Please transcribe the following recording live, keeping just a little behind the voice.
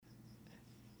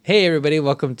Hey, everybody.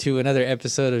 Welcome to another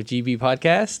episode of GB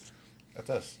Podcast. That's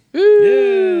us.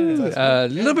 Woo! A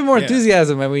little bit more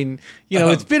enthusiasm. I mean,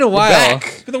 it's been a while.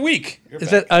 It's been a week.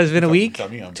 It's been a week?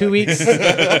 2 weeks?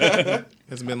 Hasn't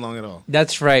been long at all.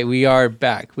 That's right. We are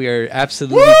back. We are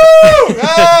absolutely...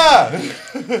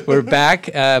 We're back.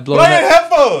 Blowing Blind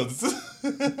headphones!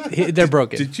 They're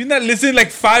broken. Did you not listen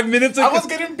like 5 minutes ago? I was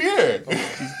getting beer.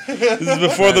 This is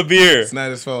before the beer. It's not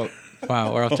his fault.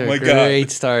 Wow, we're off to Oh my a God. great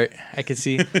start. I can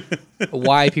see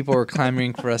why people were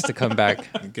clamoring for us to come back.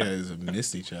 You guys have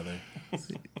missed each other.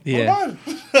 Yeah.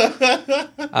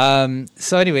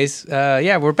 So anyways,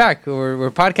 we're back.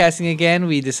 We're podcasting again.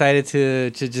 We decided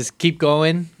to just keep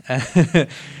going. We're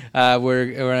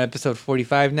on episode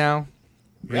 45 now.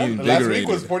 Yeah, last week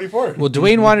was 44. Well,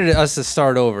 Dwayne wanted us to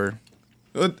start over.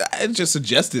 I just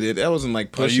suggested it. I wasn't like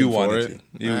Oh, you pushing for wanted it.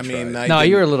 to. You I mean, tried. No,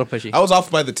 you were a little pushy. I was off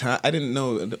by the time. I didn't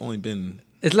know it had only been.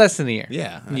 It's less than a year.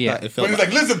 Yeah. Yeah. It But felt he's like,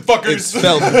 like, listen,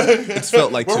 fuckers. it's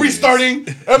felt like We're 2 years. restarting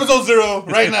episode 0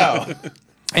 right now.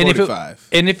 And if 45.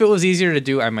 it was easier to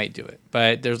do, I might do it.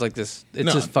 But there's like this.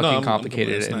 It's just fucking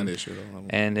complicated. It's not and, an issue at all.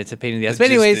 and it's a pain in the ass. But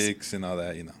anyways, Logistics and all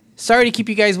that, sorry to keep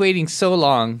you guys waiting so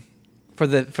long for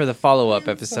the follow up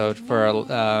episode.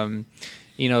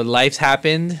 Life's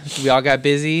happened. We all got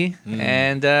busy,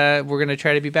 and we're gonna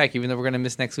try to be back, even though we're gonna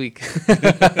miss next week.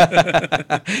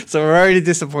 So we're already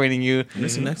disappointing you,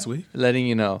 Missing next week. letting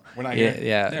you know. We're not yeah, here.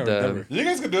 yeah. Yeah, the- never. You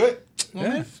guys can do it.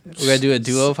 Yeah. we're gonna do a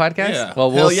duo podcast. Yeah. Well,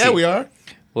 we'll Hell see. yeah, we are.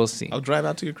 We'll see. I'll drive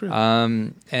out to your crib.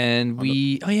 And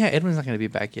we. Oh yeah, Edwin's not gonna be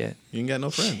back yet. you ain't got no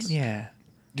friends. Yeah,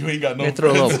 You ain't got no we're gonna throw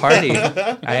a little friends.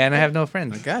 party. I have no I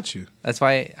friends. got you. That's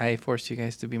why I forced you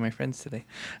guys to be my friends today.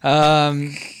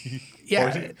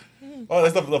 Yeah. Oh,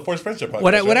 that's the forced friendship podcast.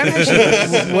 What I'm right?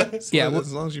 actually. Yeah.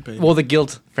 As long as you pay. Well, the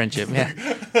guilt friendship, yeah.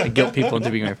 I guilt people into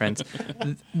being my friends.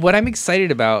 What I'm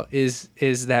excited about is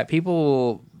that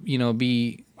people will,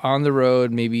 be on the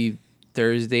road maybe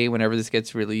Thursday whenever this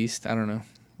gets released. I don't know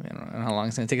how long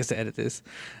it's going to take us to edit this.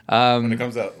 When it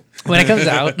comes out. When it comes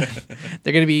out,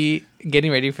 they're going to be getting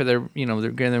ready for their,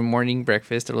 they're getting their morning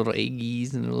breakfast, their little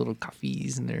eggies and their little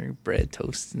coffees and their bread,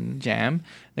 toast, and jam.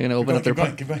 They're going to open up their...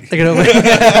 Keep going. They're going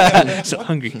to so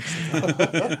hungry.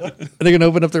 They're going to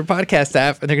open up their podcast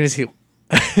app and they're going to see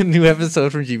a new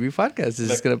episode from GB Podcast. It's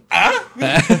just going to... Look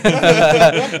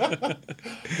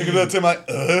at that Tim like,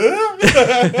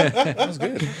 That was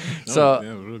good. So yeah,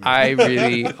 really good. I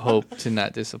really hope to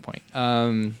not disappoint.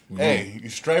 Hey, you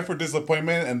strive for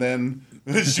disappointment and then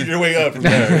shoot your way up from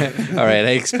there. All right,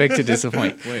 I expect to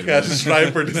disappoint. Wait a Yeah, minute. just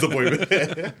strive for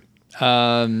disappointment.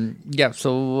 Yeah,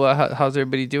 so how's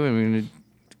everybody doing? We're going to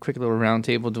quick little round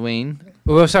table, Dwayne.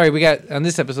 Well, sorry, on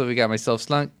this episode, we got myself,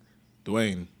 Slunk.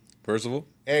 Dwayne. Percival?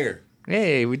 Air.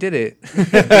 Hey, we did it.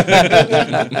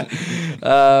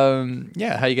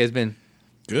 Yeah, how you guys been?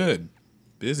 Good.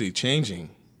 Busy. Changing.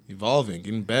 Evolving.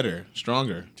 Getting better.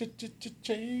 Stronger.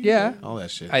 Yeah, All that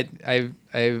shit.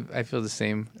 I feel the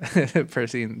same.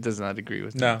 Percy does not agree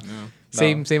with No.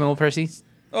 me. Same old Percy.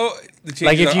 Oh, the changes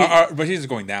Like if you- are but changes are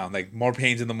going down. Like more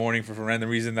pains in the morning for random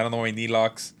reason. I don't know why knee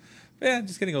locks. Yeah,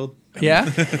 just getting old. Yeah.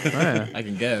 I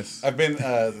can guess. I've been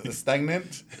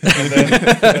stagnant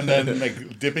and then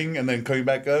like dipping and then coming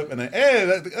back up and then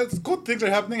that's cool, things are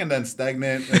happening and then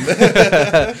stagnant. And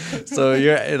then So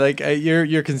you're like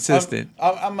you're consistent.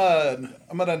 I'm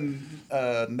at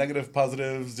a negative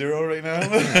positive 0 right now.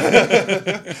 So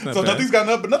bad. nothing's gone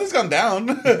up, but nothing's gone down.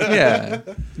 Yeah.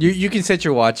 You can set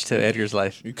your watch to Edgar's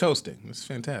life. You're coasting. It's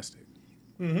fantastic.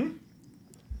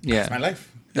 Yeah. It's my life.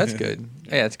 That's good.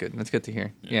 Yeah, that's good. That's good to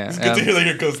hear. Yeah. It's good to hear that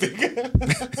you're coasting.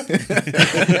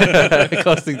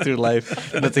 Coasting through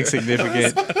life, nothing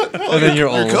significant. And then you're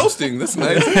You're old. coasting. That's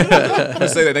nice. I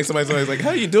say that next time somebody's like,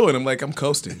 "How you doing?" I'm like, "I'm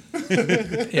coasting."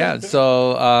 Yeah.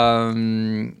 So, I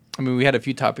mean, we had a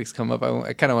few topics come up.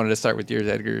 I kind of wanted to start with yours,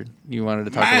 Edgar. You wanted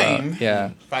to talk Mine? about, yeah.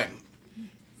 Fine.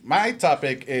 My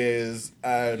topic is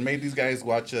I made these guys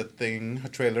watch a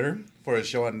trailer for a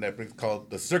show on Netflix called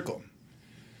The Circle.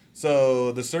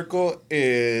 So The Circle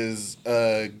is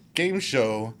a game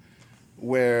show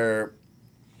where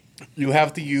you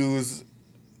have to use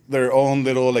their own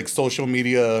little like social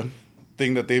media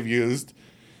thing that they've used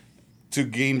to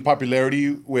gain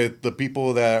popularity with the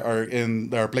people that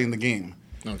are playing the game.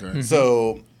 Okay.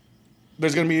 So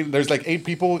there's like 8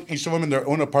 people, each of them in their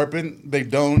own apartment. They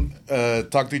don't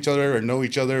talk to each other or know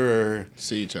each other or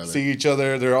See each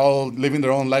other. They're all living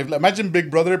their own life. Imagine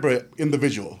Big Brother, but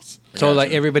individuals. So,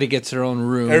 like, everybody gets their own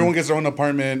room. Everyone gets their own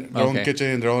apartment, their own Okay.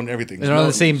 kitchen, their own everything. They're all in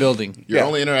the same building. Your Yeah.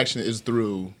 only interaction is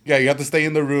through. Yeah, you have to stay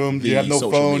in the room. The You have no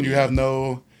social phone. media. You have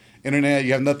no internet.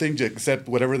 You have nothing except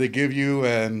whatever they give you,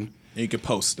 and You can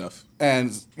post stuff.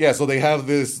 And yeah, so they have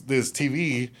this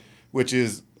TV, which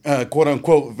is quote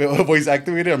unquote voice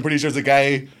activated. I'm pretty sure it's a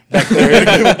guy back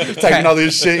there typing all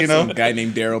this shit, you know. Some guy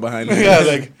named Daryl behind me. Yeah,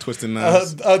 like twisting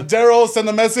knives. Daryl, send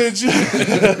a message.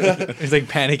 He's like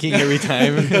panicking every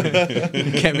time.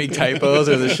 You can't make typos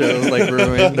or the show's like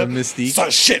ruined the mystique. So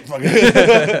shit,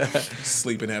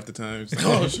 Sleeping half the time. It's like,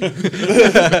 oh,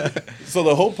 shit. So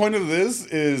the whole point of this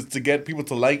is to get people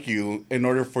to like you in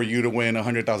order for you to win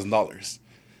 $100,000.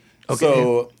 Okay.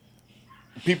 So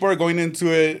people are going into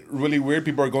it really weird.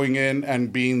 People are going in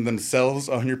and being themselves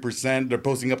 100%. They're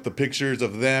posting up the pictures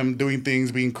of them doing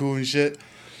things, being cool and shit.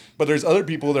 But there's other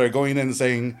people that are going in and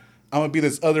saying, I'm going to be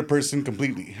this other person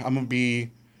completely. I'm going to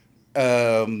be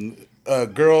a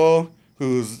girl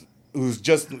who's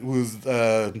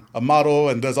a model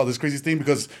and does all this crazy thing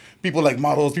because people like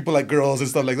models, people like girls and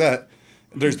stuff like that.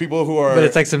 There's people who are... But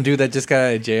it's like some dude that just got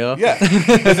out of jail. Yeah,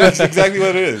 that's exactly what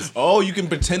it is. Oh, you can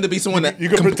pretend to be someone that... You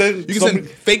can pretend... You can send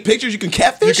fake pictures. You can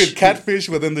catfish. You could catfish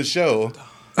within the show.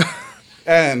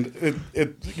 And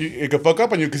it could fuck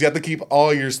up on you because you have to keep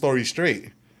all your stories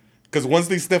straight. Because once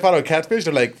they sniff out a catfish,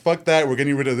 they're like, fuck that, we're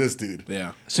getting rid of this dude.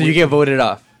 Yeah. So you get voted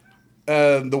off.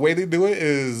 The way they do it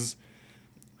is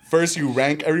first you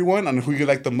rank everyone on who you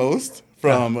like the most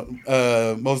from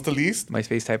most to least.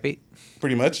 MySpace type 8.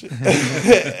 Pretty much.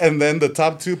 And then the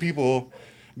top 2 people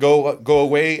go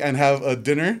away and have a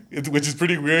dinner, which is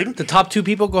pretty weird. The top 2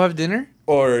 people go have dinner?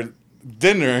 Or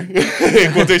dinner,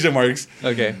 in quotation marks.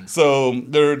 Okay. So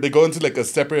they go into like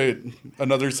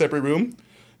another separate room,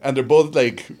 and they're both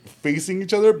like facing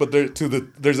each other, but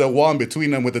there's a wall in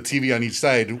between them with a TV on each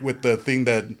side with the thing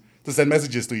to send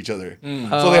messages to each other.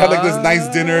 So they have like this nice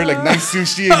dinner, like nice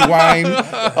sushi and wine,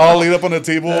 all laid up on the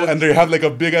table, and they have like a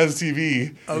big ass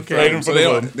TV right in So front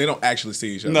of them. they don't actually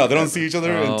see each other. No, they don't see each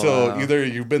other until either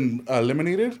you've been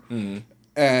eliminated,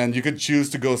 and you could choose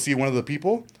to go see one of the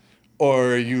people,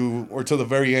 or till the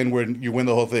very end where you win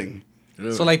the whole thing.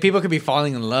 Really? So like people could be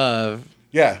falling in love.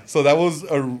 Yeah, so that was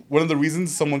one of the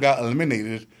reasons someone got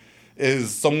eliminated,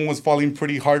 is someone was falling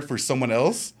pretty hard for someone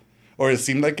else, or it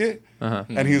seemed like it.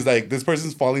 And he was like, this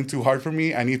person's falling too hard for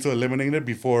me. I need to eliminate it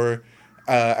before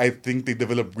I think they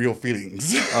develop real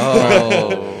feelings.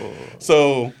 Oh.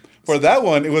 So for that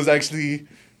one, it was actually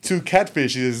 2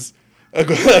 catfishes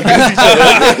against each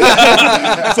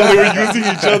other. So they were using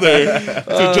each other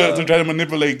to try to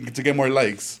manipulate to get more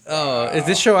likes. Oh, is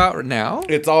this show out now?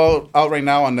 It's all out right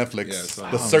now on Netflix. Yeah, it's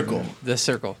on- The Circle. The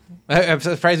Circle. I'm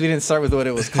surprised we didn't start with what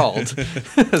it was called.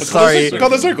 Sorry, It's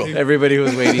called The Circle. everybody who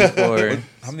was waiting for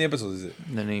How many episodes is it?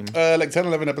 the name. Like 10,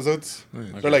 11 episodes.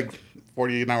 They're like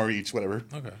 40 an hour each, whatever.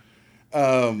 Okay.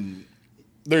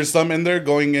 There's some in there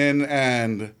going in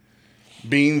and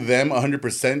being them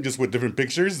 100% just with different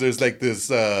pictures. There's like this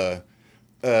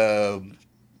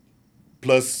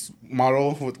plus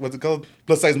model, what's it called?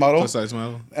 Plus size model. Plus size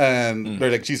model. And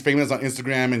they're like, she's famous on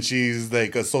Instagram and she's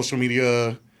like a social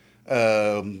media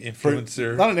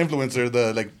Influencer. not an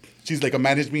influencer, she's like a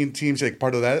management team, she's like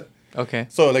part of that. Okay.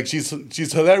 So like she's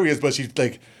hilarious, but she's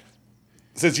like,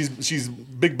 since she's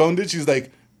big boned, she's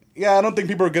like, yeah, I don't think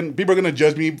people are gonna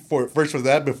judge me for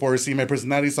that before seeing my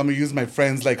personality. So I'm gonna use my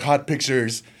friends like hot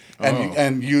pictures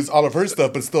and use all of her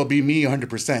stuff, but still be me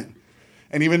 100%.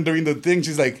 And even during the thing,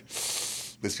 she's like,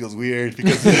 this feels weird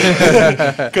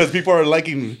because people are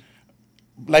liking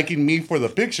me for the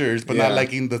pictures, but not Yeah.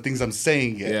 liking the things I'm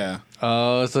saying yet. Yeah.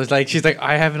 Oh, so it's like she's like,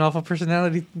 I have an awful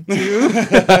personality too.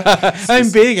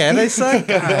 I'm big and I suck.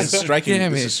 God, It's striking.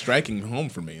 damn This it. is striking home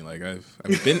for me. Like I've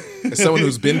been as someone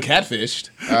who's been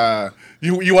catfished.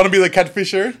 You want to be the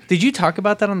catfisher? Did you talk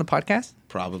about that on the podcast?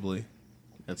 Probably.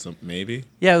 That's maybe.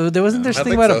 Yeah, there wasn't there I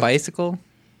something think about a so. bicycle?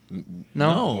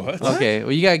 No. What? Okay.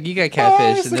 Well, you got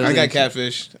catfish. and I those got are-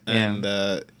 catfished,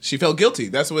 and she felt guilty.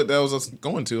 That's what that was us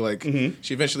going to. Like,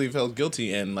 she eventually felt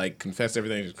guilty and like confessed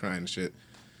everything. She was crying and shit.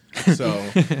 So,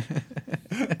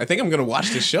 I think I'm gonna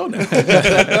watch this show now.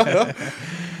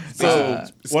 So,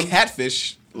 it's one-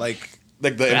 catfish, like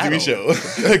Like the Battle. MTV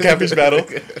show, Catfish Battle.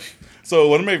 So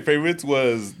one of my favorites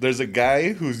was there's a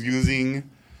guy who's using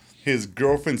his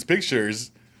girlfriend's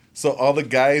pictures, so all the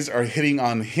guys are hitting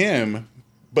on him,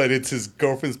 but it's his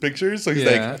girlfriend's pictures. So he's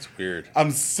Yeah. like, That's weird.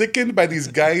 I'm sickened by these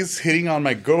guys hitting on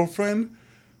my girlfriend,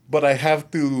 but I have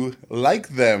to like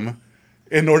them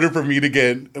in order for me to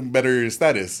get better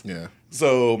status. yeah.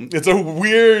 So it's a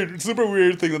weird, super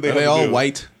weird thing that they Are have they to all do.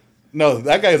 white? No,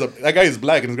 that guy is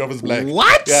black and his girlfriend's black.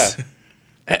 What? Yeah,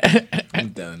 I'm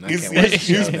done. I he's, can't watch this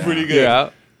he's show now. pretty good. You're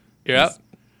out. You're out.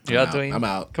 You're I'm out, Dwayne. I'm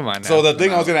out. Come on now. So the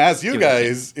thing I was out. gonna ask you Give it a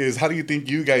guys is, how do you think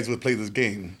you guys would play this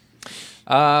game?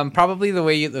 Probably the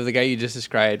way the guy you just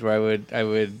described, where I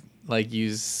would like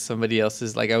use somebody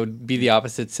else's. Like I would be the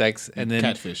opposite sex, and then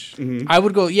Catfish. I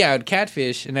would go. Yeah, I would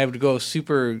catfish, and I would go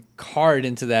super hard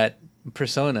into that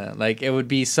persona. Like it would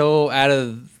be so out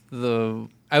of the.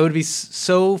 I would be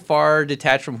so far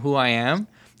detached from who I am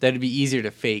that it'd be easier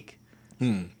to fake.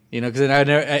 You know, because then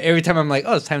every time I'm like,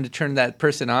 oh, it's time to turn that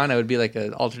person on, I would be like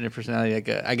an alternate personality. Like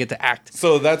I get to act.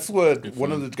 So that's what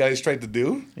one of the guys tried to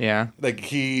do. Yeah. Like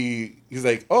he's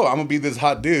like, oh, I'm gonna be this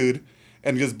hot dude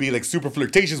and just be like super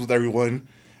flirtatious with everyone.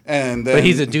 And then But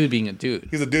he's a dude being a dude.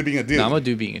 He's a dude being a dude. No, I'm a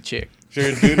dude being a chick. Sure,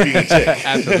 a dude being a chick.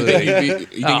 Absolutely. You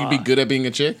think you'd be good at being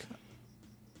a chick?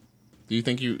 Do you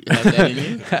think you have that in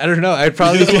you? I don't know. I'd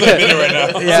probably right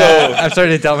now. Yeah, I'm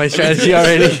starting to tell my strategy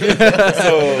already.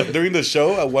 So during the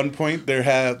show, at one point,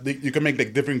 you can make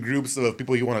like different groups of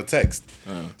people you want to text.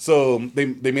 So they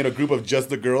made a group of just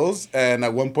the girls, and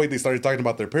at one point they started talking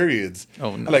about their periods.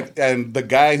 Oh, no. And the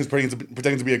guy who's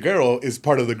pretending to be a girl is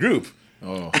part of the group.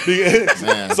 Oh,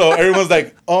 So everyone's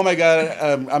like, "Oh my god,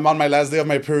 I'm on my last day of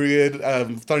my period.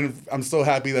 I'm so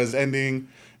happy that it's ending."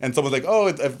 And someone's like, "Oh,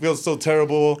 it feels so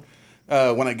terrible.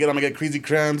 When I get crazy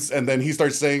cramps." And then he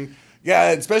starts saying,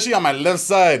 "Yeah, especially on my left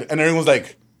side." And everyone's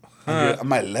like, "On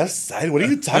my left side? What are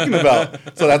you talking about?"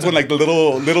 So that's when like the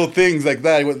little things like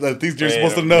that these you're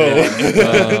supposed to know.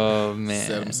 Oh man.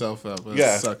 set himself up. As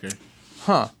Yeah. a sucker.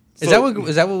 Huh. Is that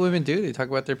what women do? They talk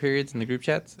about their periods in the group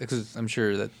chats? Because I'm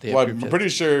sure that they have Well, group I'm chats. pretty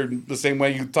sure the same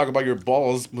way you talk about your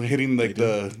balls hitting like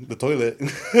the toilet.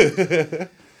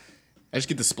 I just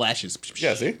get the splashes.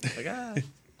 Yeah, see? Like, ah.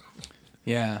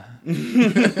 Yeah.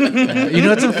 You know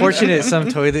what's unfortunate? Some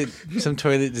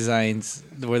toilet designs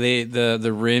where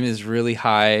the rim is really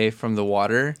high from the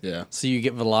water. Yeah. So you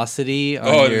get velocity on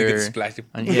Oh, your. you get splashed.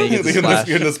 Yeah, you get the splash.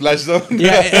 You're in the splash zone.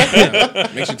 Yeah,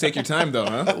 Makes you take your time though,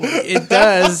 huh? it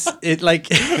does. It like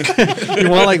you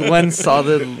want like one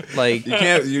solid like.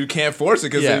 You can't force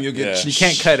it because Yeah. then you get You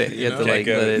can't cut it. You have to Can't like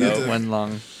cut let it, it no. one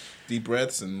long. deep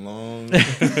breaths and long.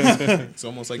 It's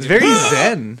almost like It's very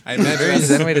zen. I imagine Very that's-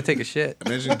 zen way to take a shit.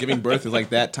 Imagine giving birth is like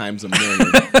that times a million.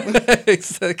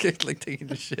 It's like taking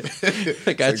a shit.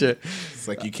 I gotcha. It's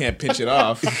like you can't pinch it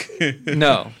off.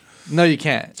 No, you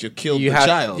can't. You killed you the have,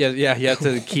 child. Yeah, you have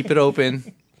to keep it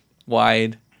open,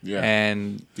 wide, Yeah.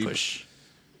 and Deep. push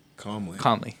Calmly.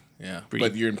 calmly. Yeah. Breathe.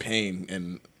 But you're in pain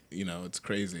and it's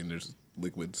crazy and there's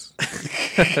liquids.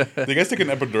 Do you guys take an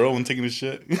epidural when taking a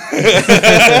shit?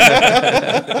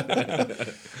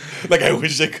 Like, I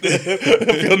wish I could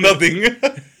feel nothing.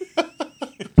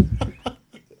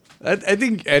 I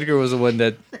think Edgar was the one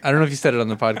that I don't know if you said it on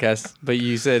the podcast, but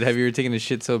you said, "Have you ever taken a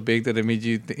shit so big that it made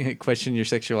you question your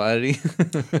sexuality?"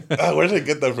 Where did I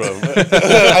get that from?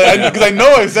 Because I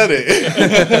know I said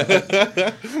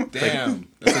it. Damn.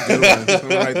 That's a good one. I'm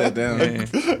gonna write that down. Yeah.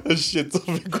 Shit, so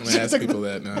big. I'm gonna ask people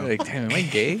that now. Like, damn, am I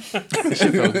gay?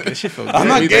 That shit felt I'm good.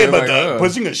 not gay, I'm but like, oh.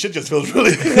 pushing a shit just feels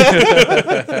really.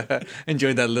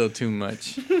 Enjoyed that a little too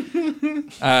much.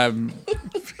 It's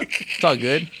all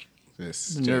good.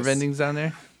 This Nerve just- endings down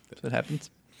there. That's what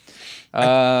happens.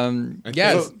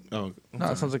 Yes. Oh,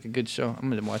 No, it sounds like a good show. I'm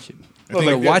gonna watch it. I'm Well,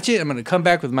 gonna like, watch it. I'm gonna come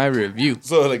back with my review.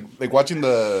 So like watching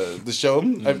the show,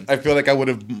 I feel like I would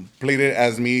have played it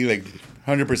as me like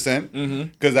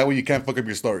 100%, because that way you can't fuck up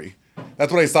your story.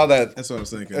 That's what I saw that that's what I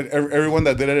was thinking. everyone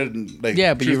that did it like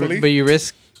Yeah, but truthfully, you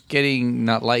risk getting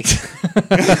not liked.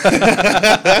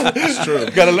 It's true.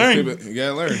 Gotta learn. You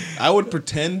gotta learn. I would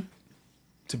pretend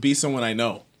to be someone I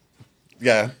know,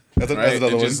 yeah, that's right? another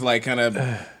And one. just like kind of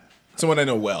someone I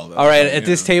know well. Though. All right, at You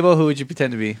this know. table, who would you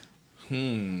pretend to be?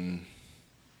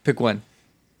 Pick one.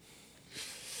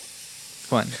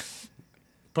 One.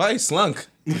 Probably Slunk.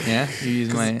 Yeah, you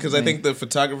use my. Because I think the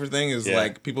photographer thing is Yeah.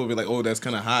 like people will be like, "Oh, that's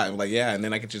kind of hot." I'm like, yeah, and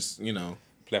then I could just Play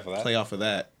for that. play off of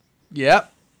that.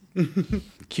 Yep.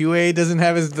 QA doesn't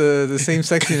have the same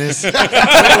sexiness. what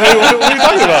are you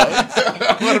talking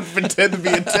about? I'm gonna pretend to be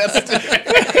a tester.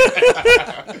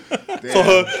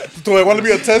 So I want to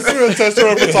be a tester or a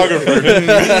photographer?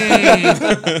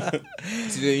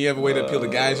 So then you have a way to appeal to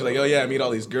guys. You're like, "Oh yeah, I meet all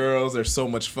these girls. They're so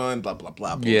much fun." Blah blah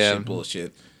blah. Bullshit. Yeah.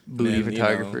 Bullshit. Booty Then,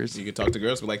 photographers. You can talk to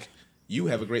girls, but like, you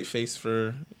have a great face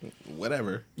for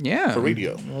whatever. Yeah. For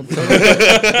radio. Well,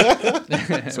 That's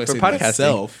why I For say podcasting.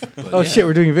 myself. But oh yeah. shit,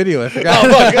 we're doing a video. I forgot.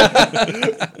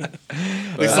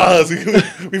 They saw us.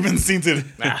 We've been seen to.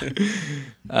 I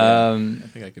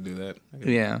think I could do that.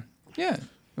 Yeah. Yeah.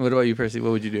 What about you, Percy?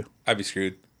 What would you do? I'd be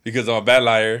screwed because I'm a bad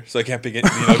liar, so I can't pick it. You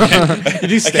do I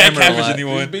can't stammer a catfish lot.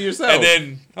 anyone. Just be yourself. And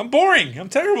then I'm boring. I'm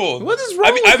terrible. What is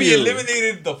wrong I'd with be you?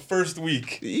 eliminated the first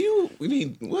week We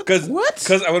need what? because What?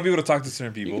 Because I wouldn't be able to talk to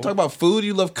certain people. You talk about food.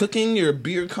 You love cooking. You're a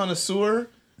beer connoisseur.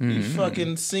 You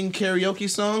fucking sing karaoke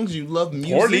songs. You love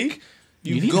music. Poorly.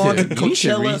 You've need gone to- to you need to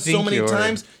Coachella so rethink many your-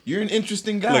 times. You're an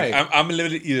interesting guy. Look, I'm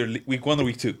limited either week 1 or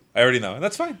week 2. I already know. And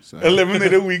that's fine.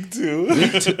 Eliminated week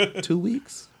 2. 2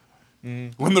 weeks.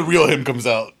 When the real him comes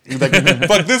out. He's like,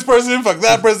 fuck this person, fuck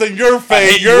that person, you're I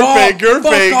fake, hate you're you all. fake, you're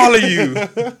Fuck fake. all of you.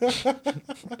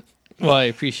 Well, I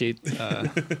appreciate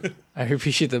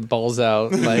the balls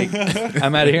out. Like,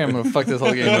 I'm out of here. I'm gonna fuck this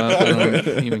whole game up. I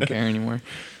don't even care anymore.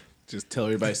 Just tell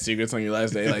everybody secrets on your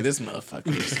last day. Like, this motherfucker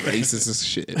is racist as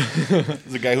shit.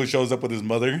 There's a guy who shows up with his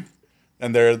mother,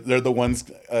 and they're the ones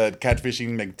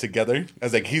catfishing like together.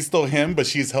 As like he's still him, but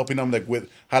she's helping him like with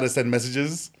how to send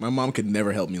messages. My mom could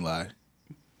never help me lie.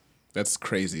 That's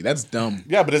crazy. That's dumb.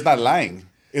 Yeah, but it's not lying.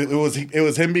 It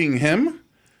was him being him.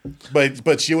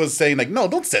 But she was saying like, no,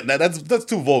 don't send that. That's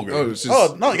too vulgar. it's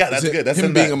just- no, yeah, that's it's good. That's him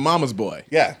send being that. a mama's boy.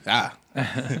 Yeah. Ah.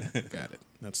 Got it.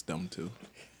 That's dumb too.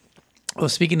 Well,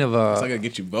 speaking of It's not gonna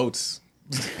get you votes.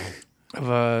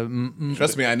 of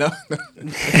Trust me, I know.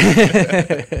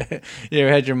 you ever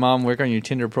had your mom work on your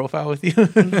Tinder profile with you?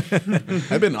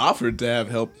 I've been offered to have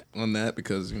help on that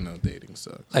because dating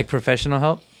sucks. Like professional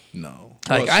help? No,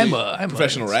 Like, I'm a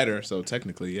professional writer, so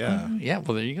technically, yeah. Yeah.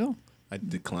 Well, there you go. I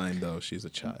declined though. She's a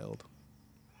child.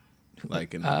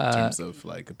 Like in terms of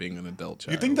like being an adult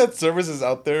child. You think that service is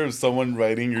out there of someone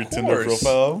writing your Tinder course.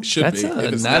 profile? should That's be?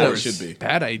 If it's not not, a it should be.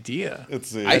 bad idea.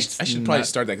 It's I should probably not-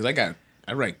 start that because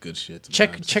I write good shit.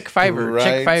 Check sometimes. Fiverr.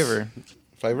 Check Right. Fiverr.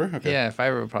 Fiverr. Okay. Yeah,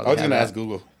 Fiverr would I probably. was gonna have ask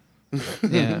Google. that.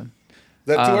 Yeah. Is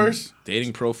that 2 hours?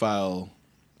 dating profile.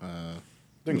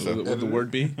 Think so. What would the word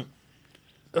be?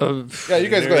 Yeah, you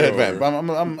guys go ahead,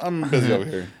 man. I'm busy over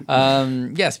here.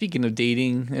 Yeah. Speaking of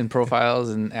dating and profiles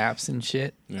and apps and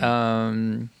shit. Yeah.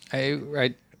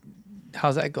 I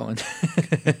how's that going?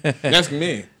 That's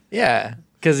me. Yeah,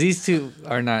 because these two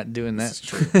are not doing that.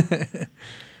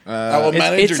 I will It's-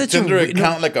 manage it's your such a Tinder we- no-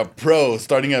 account like a pro,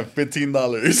 starting at $15.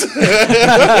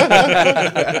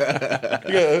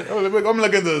 Yeah, I'm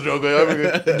looking at this real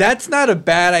quick. That's not a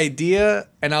bad idea,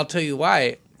 and I'll tell you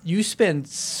why. You spend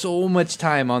so much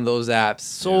time on those apps,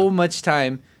 so much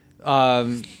time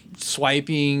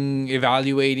swiping,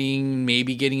 evaluating,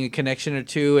 maybe getting a connection or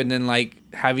two, and then like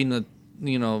having to,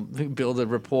 build a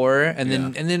rapport, and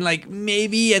then like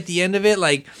maybe at the end of it,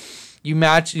 like you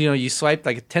match, you swiped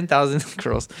like 10,000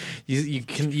 girls,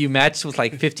 you matched with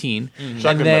like 15, and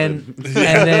Shotgun then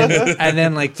and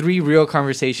then like 3 real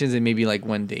conversations and maybe like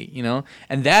 1 date,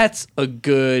 and that's a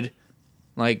good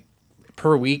like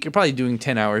per week. You're probably doing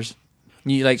 10 hours.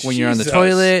 You like when you're on the Jesus.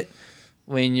 toilet,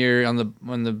 when you're on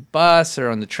the bus or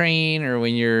on the train, or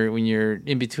when you're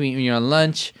in between, when you're on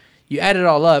lunch. You add it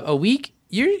all up, a week,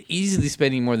 you're easily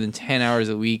spending more than 10 hours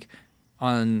a week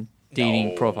on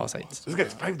dating profile sites. This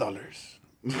guy's $5.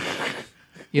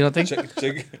 You don't think? Check.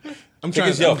 I'm Check trying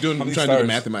his to Yelp. do How many the stars?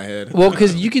 math in my head. Well,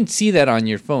 because you can see that on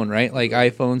your phone, right? Like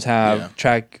iPhones have Yeah.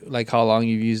 track like how long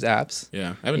you've used apps.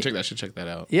 Yeah, I haven't checked that. I should check that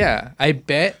out. Yeah, I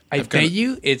bet kinda-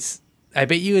 you it's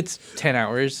 10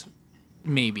 hours,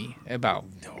 maybe about.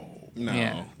 No,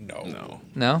 Yeah. No.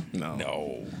 No?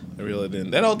 No. I really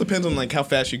didn't. That all depends on like how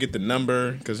fast you get the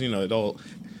number, because it all,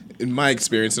 in my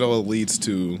experience, it all leads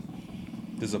to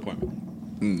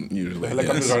Disappointment. usually.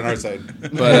 Helicopters yes. are on our side.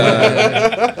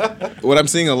 But what I'm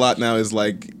seeing a lot now is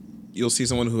like you'll see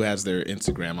someone who has their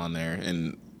Instagram on there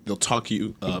and they'll talk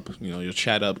you up, you'll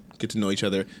chat up, get to know each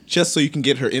other, just so you can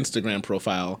get her Instagram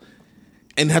profile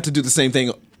and have to do the same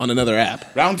thing on another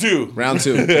app. Round 2. Round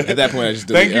 2. At that point, I just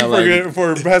delete. Thank you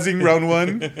for passing round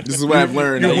 1. This is what I've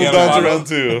learned. You Yeah, moved yeah, on to follow.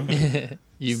 round 2.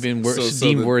 You've been So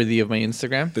deemed the- worthy of my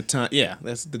Instagram. The time, yeah,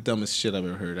 that's the dumbest shit I've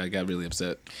ever heard. I got really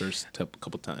upset first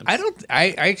couple times. I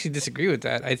actually disagree with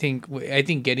that. I think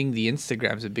getting the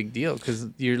Instagram's a big deal because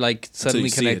you're like suddenly you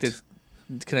see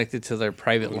connected to their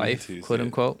private life, until you quote see it.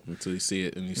 unquote. Until you see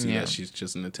it and you see Yeah. that she's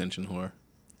just an attention whore.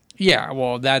 Yeah,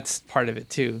 well, that's part of it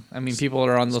too. I mean, people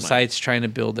are on those sites trying to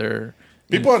build their.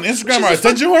 People on Instagram are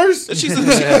attention whores?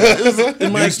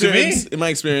 In my News to me.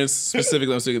 experience,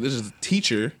 specifically, I'm saying this is a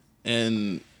teacher,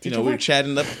 and we were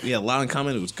chatting up. We had a lot in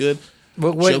common. It was good.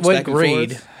 What Jokes what back and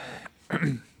grade?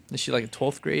 forth. Is she like a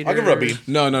 12th grade? I'll give her a B.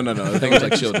 No. I think it was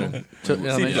like children.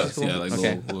 Elementary Yeah, school? yeah, like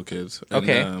Okay. little kids.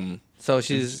 Okay. And, So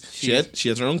she's she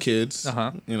has her own kids.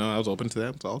 Uh-huh. I was open to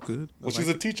that. It's all good. Well, she's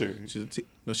a teacher.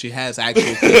 No, she has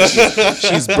actual kids.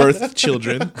 She's birthed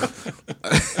children.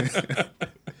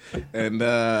 And,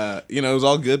 it was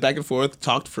all good back and forth.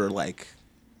 Talked for like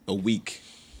a week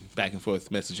back and forth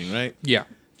messaging, right? yeah.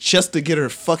 Just to get her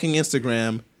fucking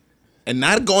Instagram and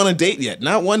not go on a date yet.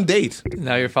 Not one date.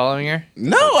 Now you're following her.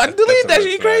 No, I deleted That's a that. red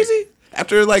She flag. crazy.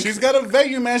 After like She's got to vet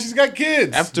you, man. She's got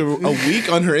kids. after a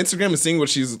week on her Instagram and seeing what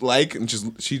she's like, and she's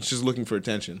just looking for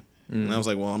attention. And I was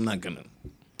like, well, I'm not gonna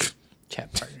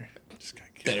Chat partner.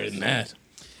 Better than that.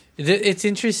 It's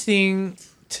interesting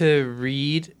to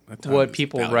read time what is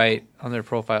people valuable. write on their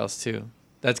profiles too.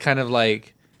 That's kind of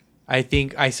like, I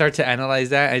think I start to analyze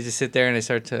that. I just sit there and I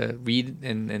start to read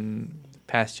and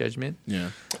pass judgment. Yeah.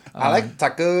 I like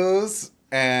tacos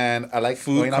and I like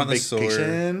Food going on connoisseur.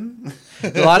 vacation.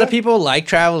 A lot of people like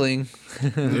traveling.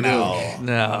 No.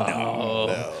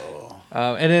 No.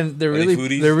 And then they're Any really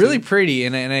foodies, they're really too? pretty,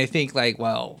 and I think like,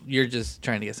 well, you're just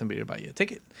trying to get somebody to buy you a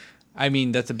ticket. I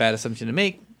mean, that's a bad assumption to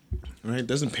make. Right?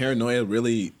 Doesn't paranoia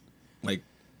really like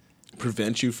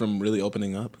prevent you from really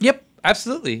opening up? Yep,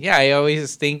 absolutely. Yeah, I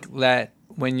always think that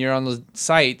when you're on those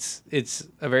sites, it's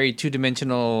a very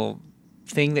two-dimensional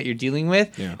thing that you're dealing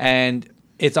with, Yeah. and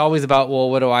it's always about, well,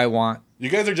 what do I want? You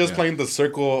guys are just playing the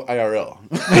circle IRL.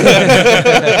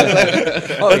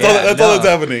 Oh, That's all that's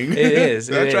happening. It is.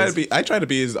 I try to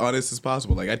be as honest as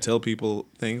possible. Like I tell people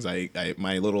things. I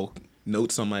my little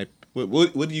notes on my.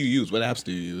 What do you use? What apps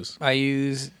do you use? I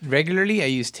use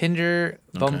Tinder,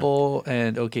 Bumble,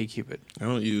 and OkCupid. I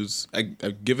don't use.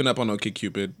 I've given up on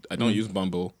OkCupid. I don't use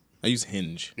Bumble. I use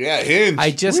Hinge. Yeah, Hinge.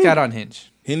 I just got on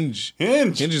Hinge. Hinge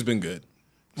has been good.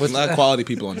 What's There's a lot of that? quality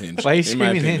people on Hinge. Why are you in my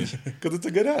screaming opinion. Hinge? Because it's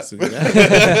a good app.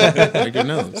 Yeah. Like your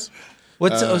nose.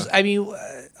 What's I mean,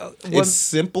 It's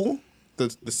simple. The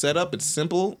setup. It's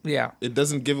simple. yeah. It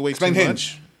doesn't give away Explain too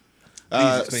Hinge.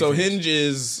 much. explain So Hinge. Hinge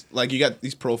is like you got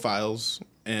these profiles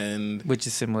and Which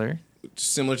is similar.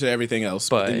 similar to everything else,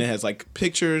 But- then it has like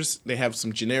pictures. They have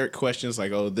some generic questions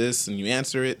like, "Oh, this," and you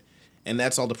answer it, and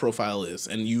that's all the profile is.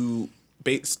 And you,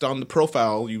 based on the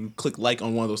profile, you click like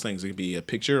on one of those things. It can be a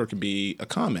picture or it can be a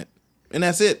comment, and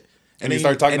that's it. And you then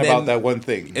start talking and about then- that one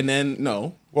thing. And then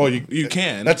no, Well, you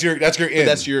can. That's your in.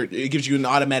 That's your. It gives you an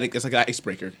automatic. It's like an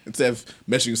icebreaker instead of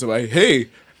messaging somebody. Hey,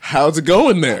 how's it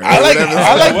going there? I like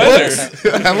books.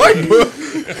 I like books.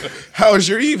 How was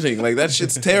your evening? Like that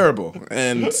shit's terrible.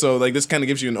 And so like this kind of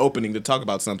gives you an opening to talk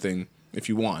about something if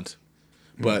you want.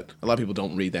 But a lot of people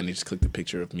don't read that and they just click the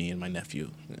picture of me and my nephew.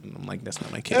 And I'm like, that's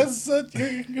not my kid. You're such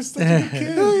a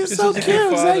kid. Oh, you're so cute.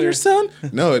 Is that your son?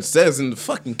 No, it says in the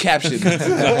fucking caption,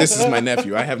 this is my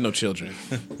nephew. I have no children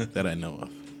that I know of.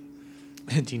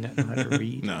 Do you not know how to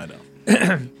read? No, I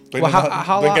don't. Blake Well, doesn't-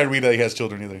 how Blake long- can't read that he has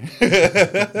children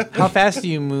either. How fast do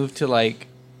you move to like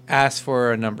ask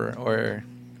for a number or?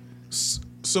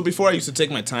 So before I used to take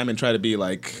my time and try to be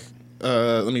like,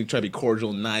 let me try to be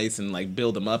cordial, nice, and like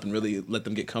build them up and really let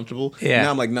them get comfortable. Yeah.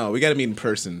 Now I'm like, no, we got to meet in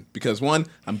person because one,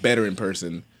 I'm better in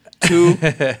person. Two,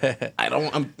 I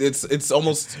don't. It's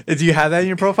almost Do you have that in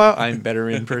your profile? I'm better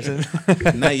in person.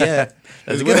 not yet.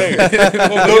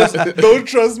 Don't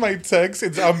trust my text.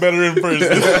 I'm better in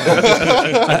person.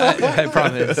 I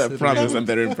promise. I promise I'm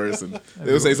better in person.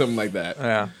 They would say something like that.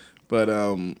 Yeah. But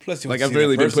Plus, you like want to I've see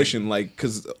really that been person. pushing like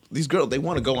because these girls they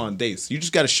want to go on dates. You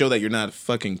just got to show that you're not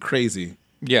fucking crazy,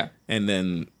 Yeah. and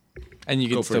then And you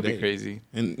Go can for still a be date. crazy.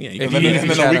 and yeah, you If can you- be- And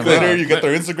then chat a week them later, up. you get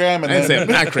their Instagram, and I didn't say I'm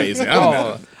then not crazy. I don't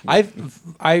know. Oh,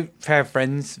 I have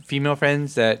friends, female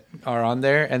friends that are on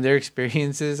there, and their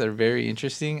experiences are very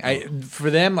interesting. For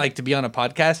them, like to be on a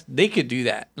podcast, they could do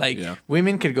that. Like Yeah.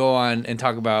 women could go on and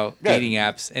talk about Yeah. dating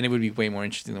apps, and it would be way more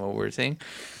interesting than what we're saying.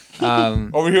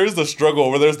 over here is the struggle.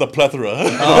 Over there's the plethora.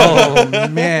 Oh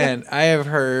man, I have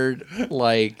heard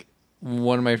like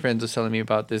one of my friends was telling me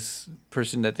about this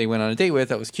person that they went on a date with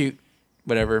that was cute,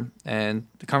 whatever, and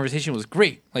the conversation was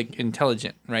great, like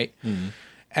intelligent, right?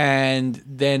 And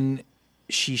then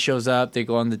she shows up, they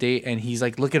go on the date, and he's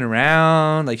like looking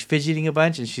around, like fidgeting a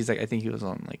bunch, and she's like, I think he was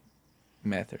on like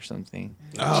meth or something.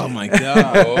 Oh my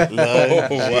god.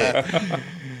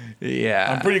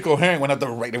 Yeah, I'm pretty coherent when I have to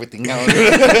write everything out.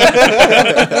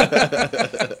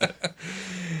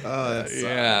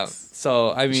 yeah.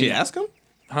 So I mean, Did she ask him?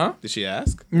 huh? Did she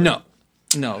ask? No,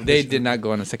 they did not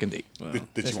go on a second date.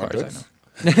 Did As you far want as I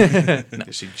books? know.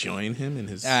 Did she join him in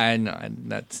his? No,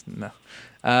 that's no.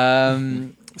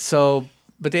 So,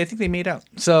 but I think they made out.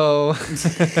 So,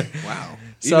 Wow.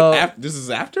 So- This is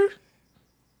after?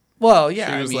 well, yeah.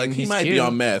 She I was mean, like, he he's might cute. be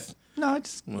on meth. No, I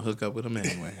just I'm gonna hook up with him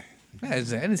anyway. I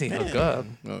didn't say hook up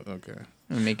Oh, okay.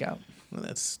 and make out. Well,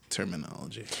 that's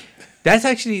terminology. That's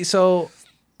actually so.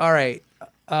 All right.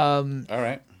 All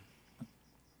right.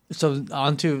 So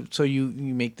on to so you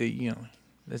make the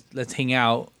let's hang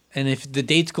out, and if the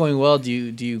date's going well, do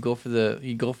you go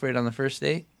for it on the first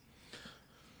date?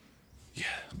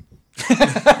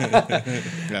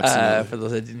 Absolutely. For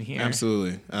those that didn't hear.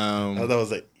 Absolutely. Oh, that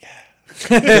was like, yeah.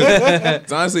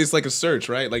 It's honestly, it's like a search,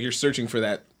 right? Like you're searching for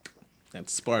that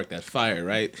spark, that fire,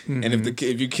 right? And if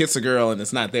you kiss a girl and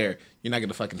it's not there, you're not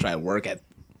gonna fucking try to work at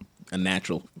a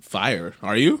natural fire,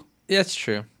 are you? That's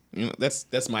true. You know, that's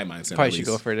my mindset. Probably at should least.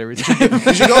 go for it every time.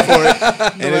 You should go for it.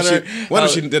 And matter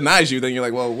if she denies you, then you're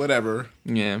like, well, whatever.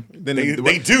 Yeah. Then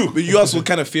They do. But you also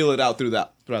kind of feel it out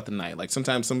throughout the night. Like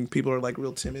sometimes some people are like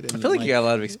real timid. And I feel like you got a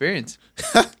lot of experience.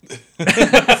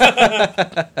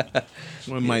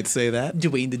 one might say that.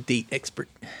 Dwayne, the date expert.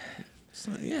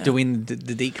 Yeah. Dwayne, the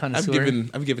date connoisseur.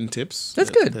 I've given tips.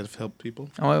 That's good. That have helped people.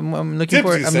 Oh, I'm looking Tips,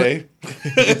 for you it. say.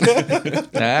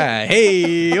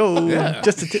 Hey, oh, Yeah.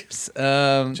 just the tips. Is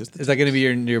that going to be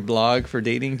your blog for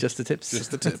dating? Just the tips.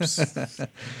 Just the tips.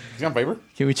 You on paper?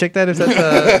 Can we check that if that's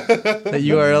that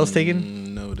URL's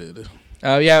taken? Noted.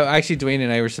 Yeah, actually, Dwayne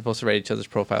and I were supposed to write each other's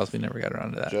profiles. We never got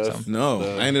around to that. Just- So, No,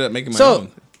 I ended up making my so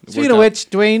own. It speaking worked of out. which,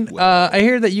 Dwayne, I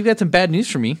hear that you got some bad news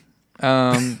for me.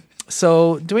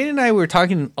 So Dwayne and I were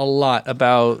talking a lot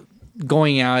about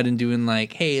going out and doing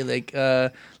like, hey, like,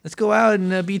 let's go out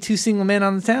and be two single men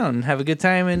on the town and have a good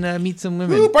time and meet some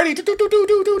women. Ooh, party. Do.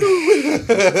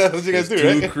 That's what you guys do,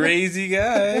 Two right? crazy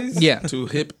guys. Yeah. Two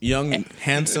hip, young,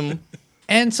 handsome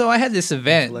And so I had this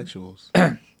event. intellectuals.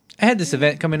 I had this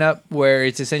event coming up where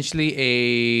it's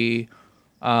essentially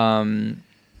it's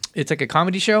like a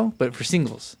comedy show, but for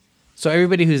singles. So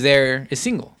everybody who's there is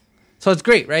single. So it's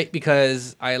great, right?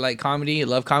 Because I like comedy, I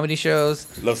love comedy shows.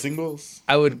 Love singles.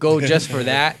 I would go just for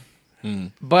that.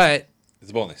 But It's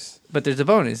a bonus. there's a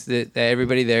bonus that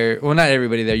everybody there, well, not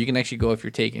everybody there, you can actually go if you're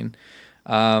taken.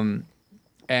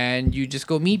 And you just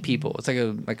go meet people. It's like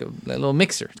a little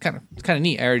mixer. It's kind of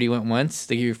neat. I already went once.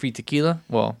 They give you free tequila.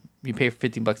 Well, you pay for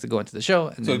 $15 to go into the show,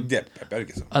 and So then yeah, I better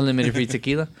get some. unlimited free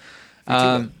tequila.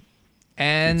 Tequila.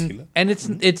 And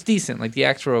it's decent. Like the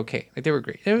acts were okay. Like they were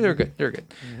great. They were good. They were good.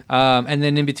 And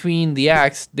then in between the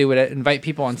acts, they would invite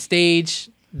people on stage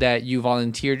that you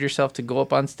volunteered yourself to go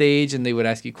up on stage, and they would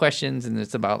ask you questions. And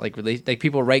it's about like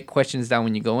people write questions down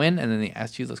when you go in, and then they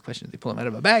ask you those questions. They pull them out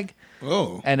of a bag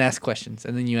Oh, and ask questions,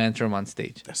 and then you answer them on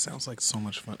stage. that sounds like so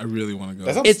much fun. I really want to go.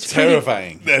 That sounds It's pretty-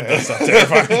 terrifying. That does sound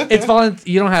terrifying. It's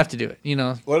you don't have to do it. You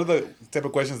know. What are the type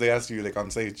of questions they ask you, like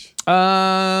on stage?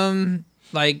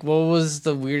 Like what was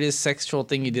the weirdest sexual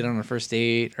thing you did on a first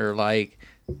date, or like,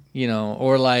 you know,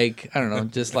 or like I don't know,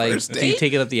 just like First do you date?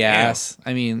 take it up the ass?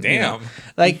 I mean, you know, Damn.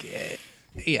 like,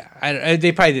 yeah,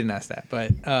 they probably didn't ask that,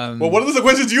 but Well, what are the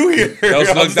questions you hear? That was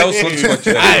on Slug's stage?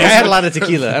 question. I had a lot of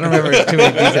tequila. I don't remember too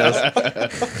many details,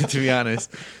 to be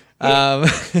honest. But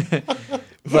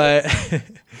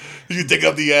You take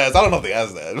up the ass. I don't know if they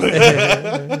asked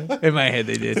that. in my head,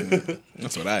 they did.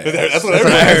 That's what I. That's what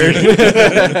I heard.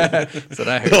 That's what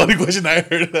I The heard. only question I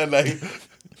heard that like,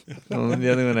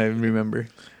 The other one I remember.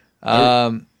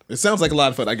 It sounds like a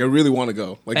lot of fun. Like I really want to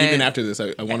go. Like even And- after this,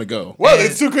 I want to go. well,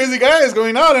 it's two crazy guys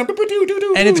going out and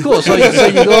And it's cool. So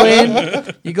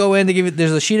you go in, they give it.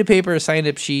 There's a sheet of paper, a signed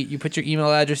up sheet. You put your email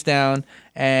address down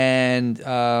and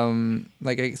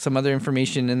some other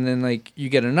information, and then like you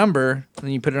get a number, and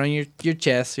then you put it on your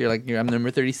chest. So you're like, I'm number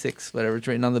 36, whatever. It's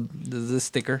written on the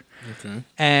sticker. Okay.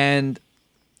 And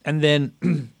then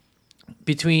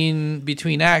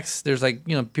between acts, there's like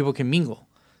people can mingle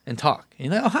and talk.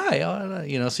 And you're like, oh hi,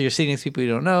 so you're sitting next to people you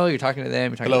don't know. You're talking to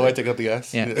them. You're talking hello, to I take up the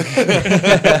ass. Yeah.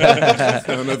 I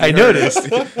don't know if you I heard noticed.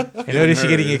 it. I noticed you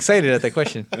getting excited at that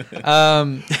question.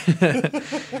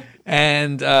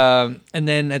 And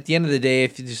then at the end of the day,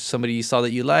 if it's somebody you saw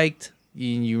that you liked,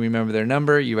 you remember their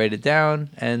number, you write it down,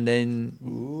 and then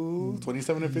Ooh,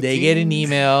 27 and 15. they get an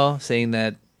email saying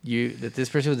that this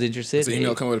person was interested. Does the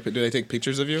email come with? Do they take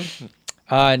pictures of you?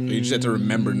 You just have to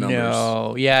remember numbers.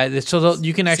 No, yeah. So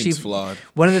you can actually. Seems flawed.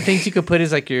 One of the things you could put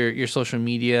is like your social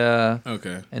media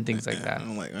Okay. and things like that.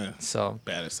 I'm like So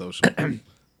bad at social.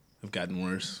 I've gotten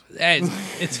worse.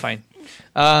 it's fine.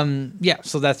 Yeah.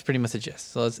 So that's pretty much the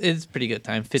gist. So it's pretty good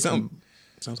time. Fits.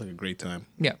 Sounds like a great time.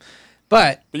 Yeah,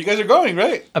 but But you guys are going,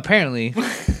 right? apparently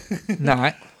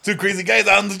not. Two crazy guys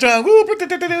out on the town. Woo,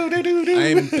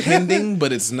 I'm pending,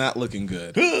 but it's not looking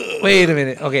good. Wait a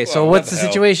minute. Okay, so Well, what's what the the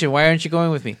hell? situation? Why aren't you going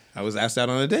with me? I was asked out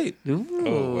on a date. Ooh.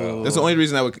 Oh, well. That's the only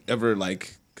reason I would ever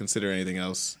like consider anything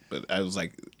else. But I was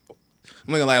like, I'm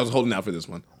not gonna lie, I was holding out for this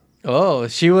one. Oh,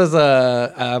 she was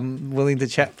willing to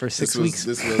chat for 6 weeks.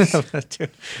 This was.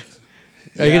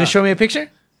 Are you gonna show me a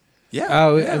picture? Yeah.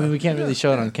 Oh, yeah. I mean, we can't really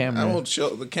show it on camera. I won't show.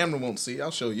 The camera won't see. I'll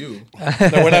show you. No,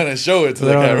 we're not gonna show it to We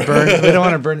the don't want to camera. burn. We don't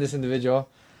want to burn this individual.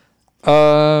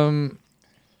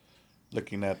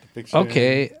 Looking at the picture.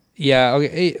 Okay. Yeah. Okay.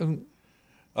 Hey,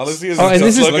 All I see is and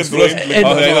this is- looking and-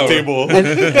 on and- the table.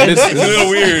 It's a little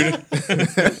weird.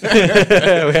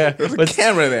 There's a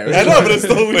camera there. I know, but it's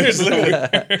still weird. It's a little weird.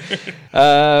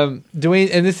 Dwayne,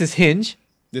 and this is Hinge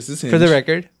This is for the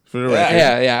record. For the record.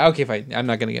 Yeah. Okay. Fine. I'm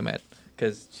not gonna get mad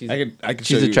because I could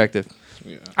show she's you. attractive.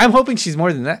 Yeah. I'm hoping she's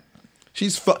more than that.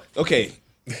 She's okay.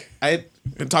 I had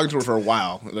been talking to her for a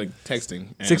while, like texting.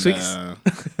 And, 6 weeks?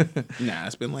 Nah,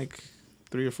 it's been like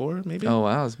 3 or 4, maybe. Oh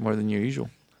wow, it's more than your usual.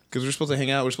 Because we're supposed to hang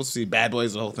out. We're supposed to see Bad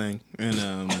Boys, the whole thing,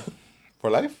 and For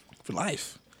life? for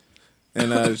life.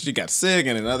 And she got sick,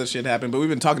 and then other shit happened. But we've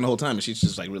been talking the whole time, and she's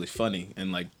just like really funny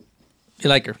and like. You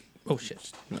like her? Oh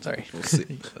shit! Sorry. We'll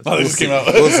see. Oh, it just came out.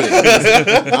 We'll see.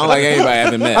 I don't like anybody I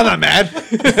haven't met. I'm not mad.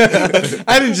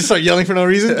 I didn't just start yelling for no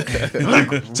reason.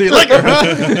 So you like her,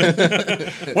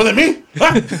 huh? More than me? He's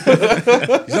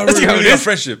not ruining our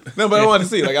friendship. No, but I wanted to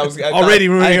see. Like I Already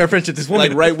thought- ruining our friendship. This woman.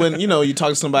 Like right when you talk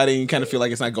to somebody and you kind of feel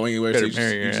like it's not going anywhere, so Better you just,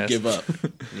 marry your you just ass. give up.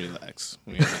 Relax.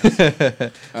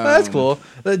 Well, that's cool.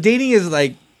 Dating is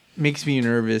like makes me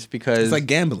nervous because It's like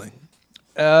gambling.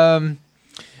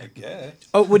 I guess.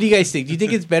 Oh, what do you guys think? Do you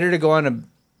think it's better to go on a?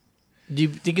 Do you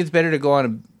think it's better to go on a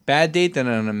bad date than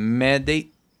on a mad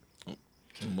date?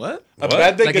 What? A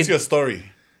bad date Like gets it- you a story.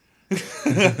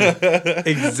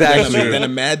 Exactly. Then a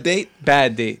mad date?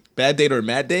 Bad date. Bad date or a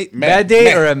mad date? Bad date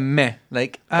meh. or a meh?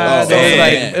 Like, Oh, that was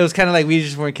like meh. it was kind of like we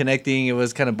just weren't connecting. It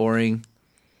was kind of boring.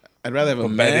 I'd rather have a Well,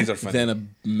 bad mad dates are funny. than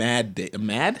a mad date. A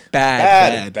mad?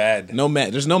 Bad. Bad. No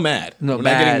mad. There's no mad. No, We're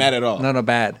bad. not getting mad at all. No,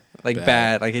 bad. Like Bad.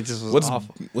 bad. Like it just was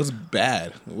awful. What's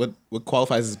bad? What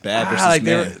qualifies as bad versus Like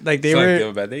they were, mad? like they So, like, you were. have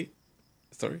a bad date?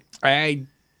 Sorry.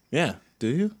 Yeah. Do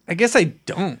you? I guess I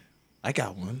don't. I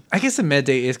got one. I guess a mad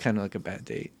date is kind of like a bad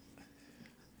date.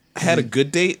 I had a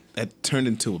good date that turned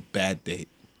into a bad date.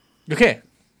 Okay,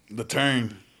 The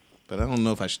turn. But I don't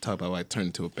know if I should talk about why it turned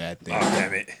into a bad date. Oh,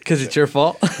 damn it. because it's your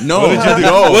fault. No,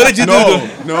 no. What did you do?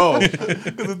 No,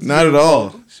 not at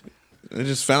all. I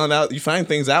just found out. You find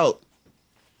things out.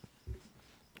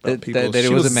 about That it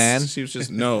She was a man? She was just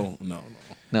no. No,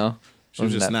 She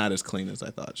was Wasn't just that- not as clean as I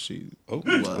thought she Oh. was.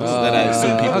 That I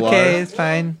assume people okay, are. it's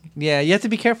fine. Yeah, you have to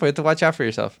be careful. You have to watch out for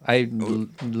yourself. I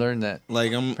learned that.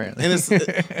 Like I'm, Apparently. and it's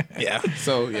yeah.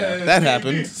 So yeah, that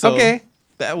happened. So Okay.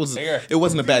 that was. There. It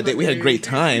wasn't a bad date. We had a great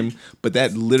time, but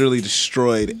that literally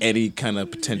destroyed any kind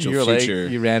of potential You're like future.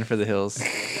 you ran for the hills.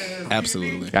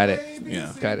 Absolutely. Got it.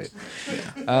 Yeah. Got it.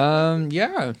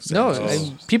 Yeah.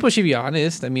 No, people should be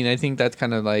honest. I mean, I think that's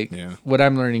kind of like Yeah. what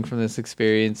I'm learning from this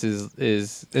experience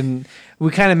is, and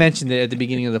we kind of mentioned it at the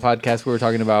beginning of the podcast. We were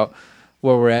talking about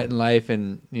where we're at in life,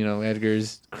 and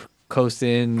Edgar's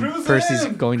coasting, Cruising! Percy's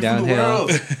going Cruising the downhill,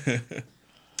 world.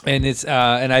 and it's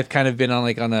and I've kind of been on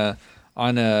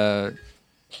a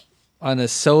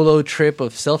solo trip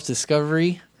of self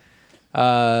discovery,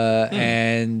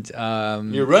 and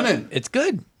You're running. it's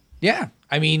good. Yeah,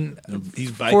 I mean,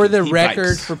 He's for the he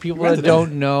record, vibes. for people that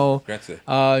don't know, Granted.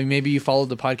 maybe you followed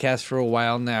the podcast for a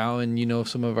while now, and you know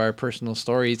some of our personal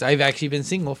stories. I've actually been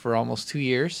single for almost 2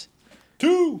 years,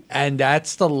 2. and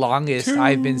that's the longest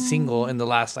I've been single in the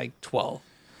last like 12.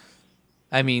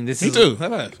 I mean, this Me is too. High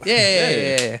five.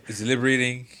 Yeah. It's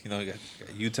liberating. You know, you got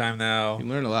you time now. You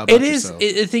learn a lot about It is. yourself.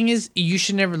 The thing is, you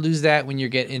should never lose that when you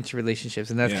get into relationships,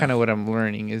 and that's Yeah. kind of what I'm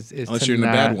learning. Is Unless to you're in a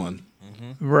not- bad one.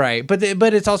 Right, but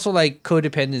it's also like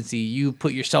codependency. You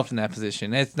put yourself in that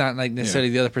position. It's not like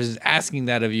necessarily the other person's asking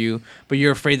that of you, but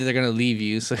you're afraid that they're gonna leave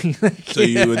you. So, So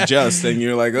you adjust and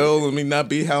you're like, oh, let me not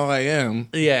be how I am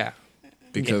yeah,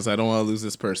 because I don't want to lose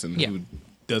this person Yeah. who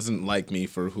doesn't like me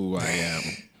for who I am.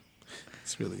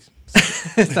 It's really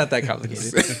it's not that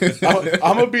complicated.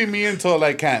 I'm gonna be me until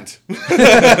I can't.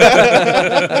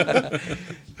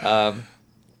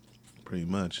 pretty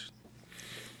much.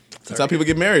 That's how people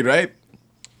get married, right?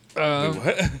 Well,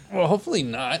 hopefully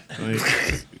not.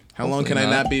 Like, how long can I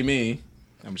not. not be me?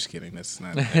 I'm just kidding. That's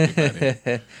not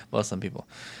everybody. Well, some people,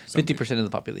 50% of the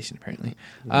population apparently.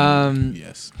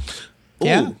 Yes.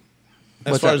 Yeah. Ooh.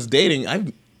 As What's far up? as dating, I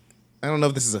don't know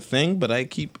if this is a thing, but I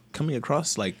keep coming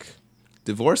across like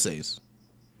divorcees.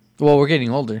 Well, we're getting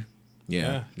older,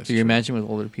 Yeah, that's so you're true. matching with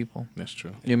older people. That's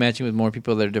true. You're matching with more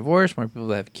people that are divorced, more people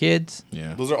that have kids.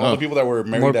 Yeah, Those are all the people that were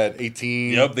married More- at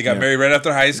 18. Yep, they got Yeah. married right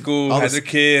after high school, had their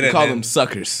kid, We and call then, them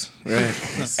suckers, right?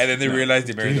 and then they realized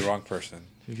they married the wrong person.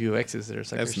 A few exes that are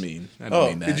suckers. That's mean. I don't Oh,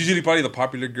 mean that. It's usually probably the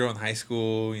popular girl in high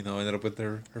school, ended up with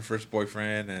her first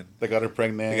boyfriend, and They got her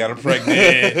pregnant. they got her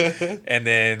pregnant, and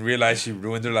then realized she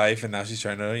ruined her life, and now she's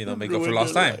trying to, make up for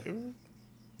lost time.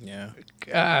 Yeah.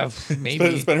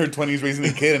 Maybe Spent her 20s raising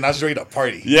a kid, and now she's ready to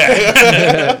party.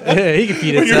 Yeah. he can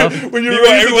feed himself. When you're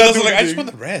Meanwhile, raising everyone that else is like, I just dude- want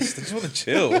to rest. I just want to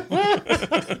chill.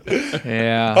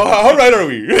 Yeah. Oh, how right are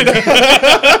we?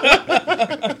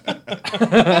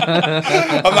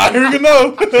 I'm not even gonna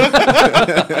know.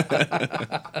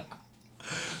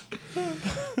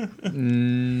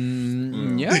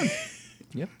 Yeah.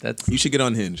 Yep, that's You should get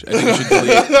on Hinge. I think you should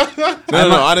delete.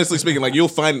 No. Honestly speaking, like you'll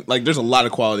find like there's a lot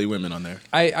of quality women on there,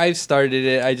 I've started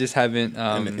it. I just haven't.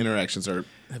 and the interactions are.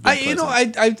 Have been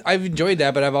I've enjoyed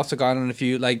that, but I've also gone on a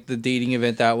few, like the dating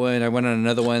event, that one. I went on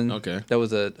another one. Okay. That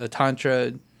was a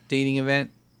tantra dating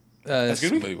event.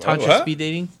 Excuse me? Wait, Tantra what? speed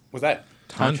dating. What's that?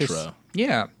 Tantra,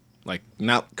 Yeah. like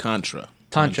not Contra.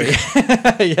 Tantra.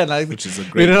 Yeah, like, Which is a we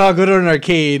great don't all go to an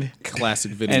arcade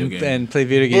classic video game. and play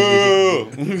video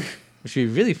games. Boo! Which would be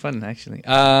really fun, actually.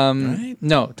 Right?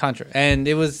 No, Tantra. And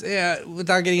it was,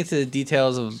 without getting into the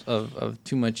details of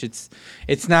too much, it's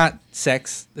not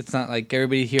sex. It's not like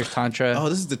everybody hears Tantra. Oh,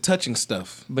 this is the touching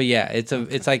stuff. But yeah, it's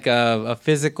like a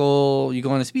physical, you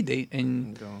go on a speed date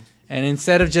and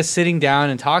instead of just sitting down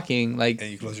and talking, like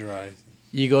And you close your eyes.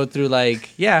 you go through like,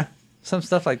 some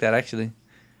stuff like that, actually.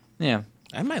 Yeah.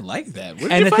 I might like that. Where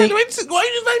And did the you find? thing- Why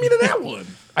did you invite me to that one?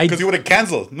 Because you would have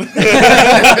canceled.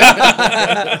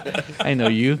 I know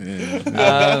you.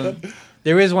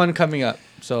 There is one coming up,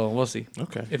 so we'll see.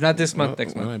 Okay. If not this month,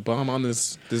 next Well, month. I bomb on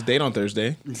this date on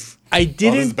Thursday. I Oh, this is a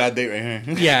didn't. bad date right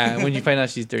here. Yeah, when you find out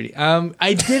she's dirty.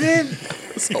 I didn't.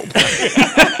 So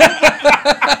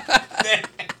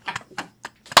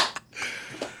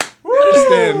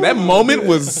understand that moment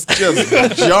was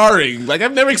just jarring. Like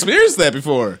I've never experienced that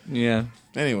before. Yeah.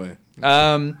 Anyway,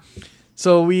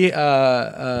 So we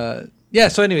so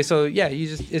anyway, you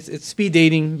just it's speed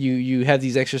dating. You have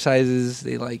these exercises.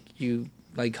 They like you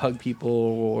like hug people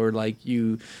or like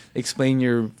you explain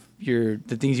your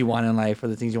the things you want in life or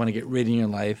the things you want to get rid in your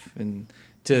life and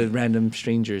to random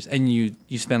strangers, and you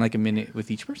spend like a minute with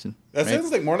each person. That right?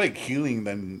 sounds like more like healing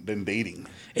than dating.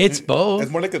 It's both. It's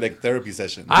more like a therapy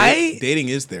session. dating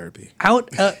is therapy.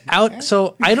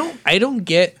 So I don't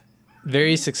get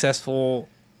very successful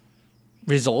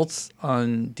results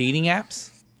on dating apps.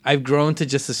 I've grown to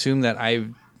just assume that I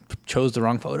chose the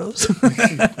wrong photos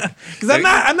because I'm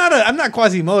not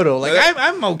Quasimodo. Like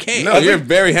I'm okay. No, you're a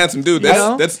very handsome dude. That's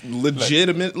know? that's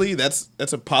legitimately that's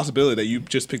a possibility that you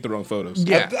just picked the wrong photos.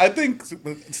 Yeah. I think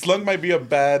Slug might be a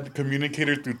bad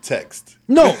communicator through text.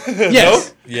 No.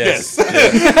 Yes. Yes. Maybe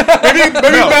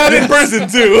bad in person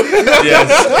too.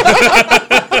 Yes.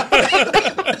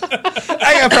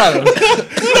 I got problems.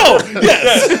 No.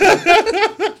 Yes.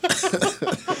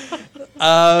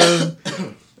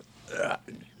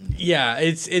 Yeah,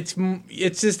 it's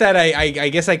just that I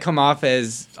guess I come off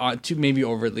as too maybe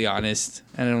overtly honest,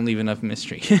 and I don't leave enough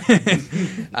mystery.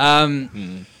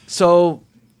 So,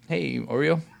 hey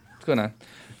Oreo, what's going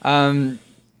on?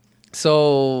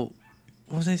 So,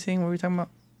 what was I saying? What were we talking about?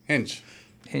 Hinge.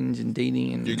 Hinge and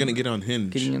dating and You're gonna get on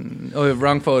Hinge. getting in,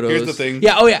 wrong photos. Here's the thing.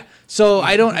 Yeah. Oh yeah. So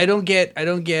I don't get I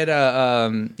don't get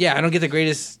the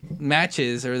greatest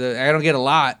matches or I don't get a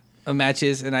lot of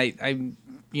matches, and I'm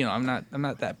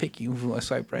not that picky who I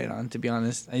swipe right on, to be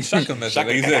honest. Shotgun method.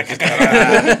 Like you said.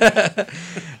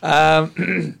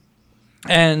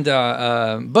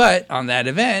 But on that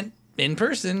event in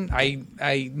person, I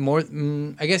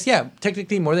guess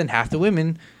technically more than half the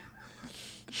women.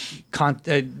 You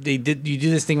do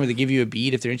this thing where they give you a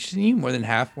bead if they're interested in you. More than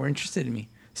half were interested in me.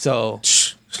 So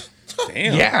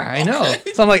Damn. yeah, I know.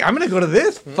 So I'm like, I'm gonna go to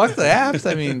this. Fuck the apps.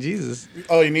 I mean, Jesus.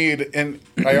 Oh, you need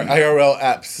IRL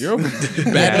apps. You're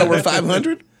batting over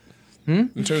 500.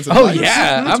 In terms of Oh likes?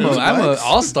 yeah, In I'm terms of a likes?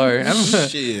 all star.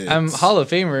 Shit. I'm Hall of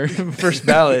Famer, first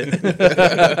ballot. We're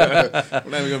not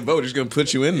even gonna vote. We're just gonna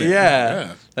put you in there.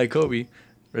 Yeah, like Kobe.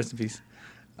 Rest in peace.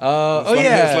 Slug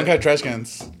had trash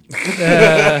cans.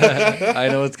 I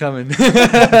know what's coming.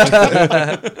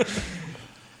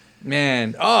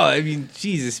 Man, I mean,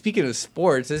 Jesus. Speaking of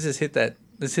sports, let's hit that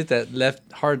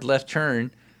hard left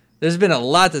turn. There's been a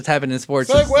lot that's happened in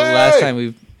sports since the last time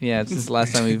we've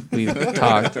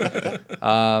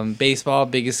talked. Baseball,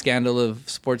 biggest scandal of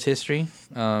sports history.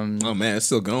 Oh man, it's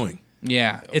still going.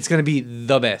 Yeah, it's gonna be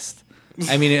the best.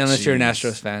 I mean, unless you're an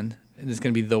Astros fan, it's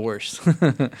gonna be the worst.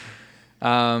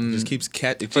 It just keeps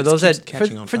For those that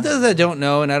catching on for fire. those that don't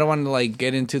know, and I don't want to like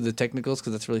get into the technicals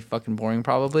because that's really fucking boring.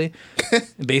 Probably,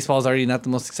 baseball is already not the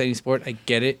most exciting sport. I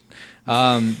get it.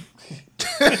 A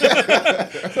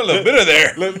little bit of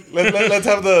there. Let's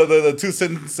have the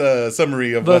 2-sentence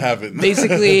summary of what But happened.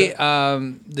 basically,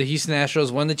 the Houston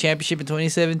Astros won the championship in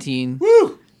 2017.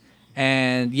 Woo!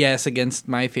 And yes, against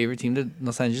my favorite team, the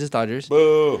Los Angeles Dodgers.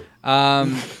 Boo!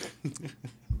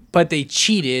 But they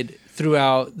cheated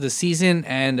throughout the season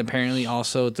and apparently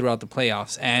also throughout the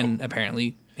playoffs and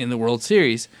apparently in the World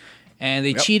Series. And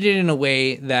they cheated in a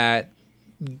way that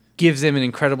gives them an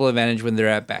incredible advantage when they're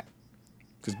at bat.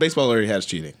 Because baseball already has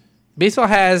cheating. Baseball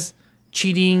has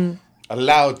cheating,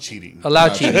 Allowed cheating.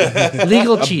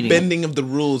 legal cheating. Bending of the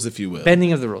rules, if you will.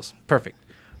 Bending of the rules. Perfect.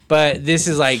 But this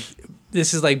is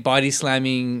like body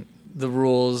slamming the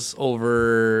rules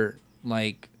over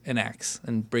like an axe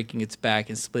and breaking its back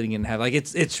and splitting it in half. Like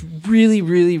it's really,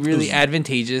 really, really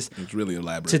advantageous It's really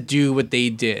elaborate. to do what they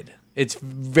did. It's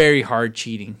very hard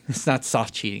cheating. It's not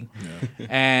soft cheating.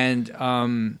 Yeah.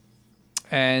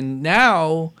 And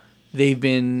now they've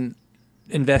been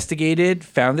investigated,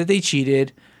 found that they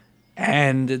cheated,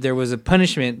 and there was a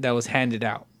punishment that was handed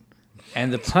out.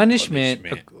 And the punishment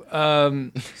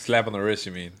Slap on the wrist,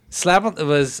 you mean? slap on,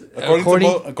 was According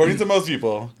to most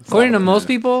people. according to most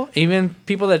people, even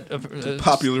people that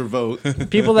Popular vote.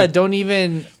 people that don't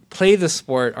even play the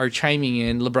sport are chiming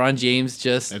in. LeBron James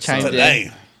just That's chimed in.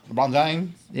 Today. LeBron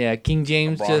James. Yeah, King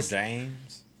James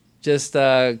James. just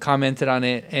commented on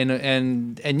it,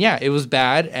 and yeah, it was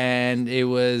bad, and it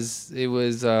was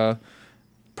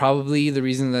probably the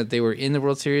reason that they were in the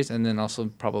World Series, and then also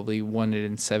probably won it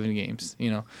in 7 games.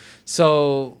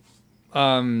 So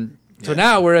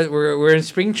now we're in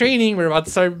spring training. We're about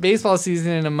to start baseball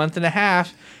season in a month and a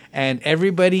half, and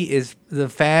everybody is the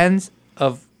fans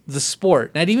of the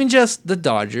sport. Not even just the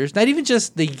Dodgers, not even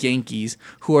just the Yankees,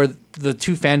 who are the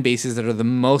 2 fan bases that are the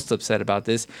most upset about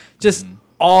this. Just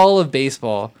all of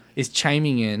baseball is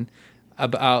chiming in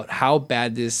about how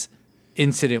bad this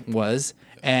incident was,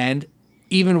 and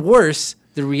even worse,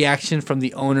 the reaction from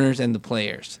the owners and the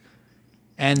players.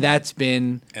 And that's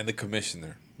been And the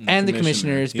commissioner. and the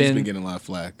commissioner has He's been been getting a lot of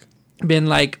flack.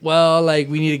 like, well, like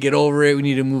we need to get over it. We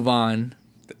need to move on.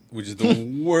 Which is the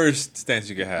worst stance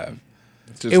you could have.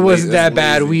 Just It wasn't that's that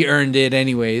bad. lazy. We earned it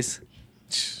anyways.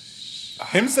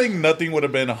 Him saying nothing would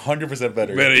have been 100%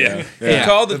 better. Better, yeah. Yeah. He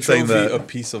called the Let's say trophy that. a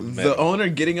piece of metal. The owner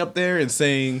getting up there and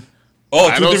saying, Oh,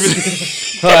 I two don't different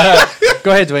see-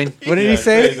 Go ahead, Dwayne. What did he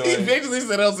say? he basically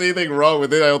said, I don't see anything wrong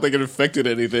with it. I don't think it affected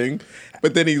anything.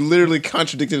 But then he literally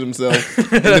contradicted himself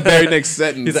in the very next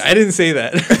sentence. He's like, I didn't say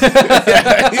that.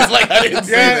 He's like, I didn't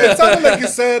say Yeah, that. it sounded like you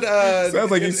said.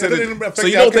 Sounds like you said didn't it. affect So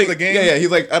you the don't outcome think? of the game. Yeah.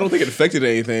 He's like, I don't think it affected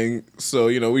anything. So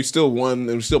we still won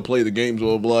and we still played the games,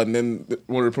 blah blah blah. And then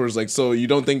one reporter's like, so you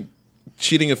don't think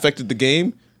cheating affected the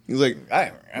game? He's like,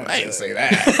 I didn't say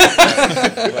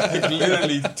that, Like,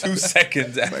 literally 2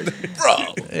 seconds after.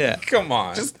 bro. Yeah. Come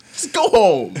on. Just go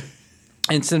home.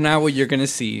 And so now what you're going to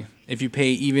see, if you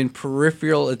pay even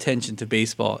peripheral attention to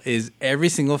baseball, is every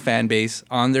single fan base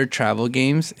on their travel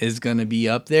games is going to be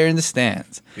up there in the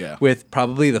stands. Yeah. With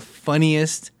probably the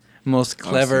funniest, most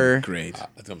clever. Great.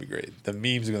 That's going to be great. The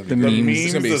memes are going to The be the great. memes.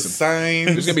 memes, gonna be the some- signs.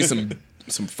 There's gonna be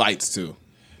some fights too.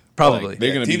 Probably. Like,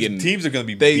 they're gonna be getting. Teams are going to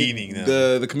be They beating them.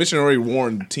 the commissioner already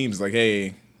warned teams like,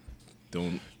 hey,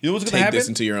 don't You know what's going to take happen? this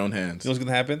into your own hands. You know what's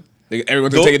going to happen?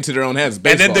 Everyone's gonna take it into their own hands. And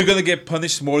then Baseball. they're going to get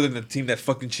punished more than the team that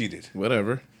fucking cheated.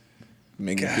 Whatever.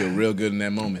 Make me feel real good in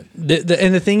that moment. And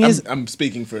the thing is, I'm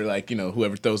speaking for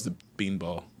whoever throws the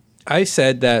beanball. I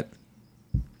said that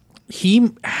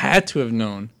he had to have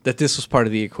known that this was part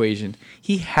of the equation.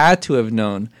 He had to have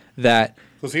known that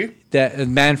Was he? that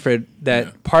Manfred that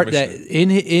Yeah, part that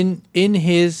commissioner. in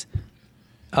his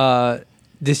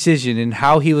decision and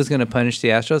how he was going to punish the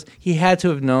Astros, he had to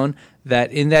have known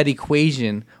that in that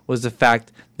equation was the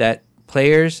fact that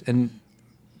players and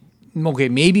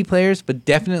maybe players, but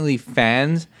definitely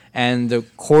fans and the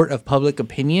court of public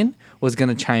opinion was going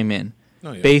to chime in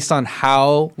Oh, yeah. based on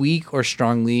how weak or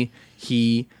strongly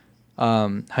he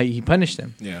punished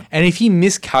them. Yeah. And if he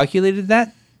miscalculated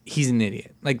that, he's an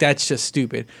idiot. Like, that's just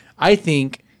stupid. I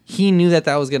think he knew that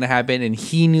was going to happen, and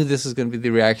he knew this was going to be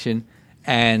the reaction,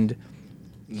 and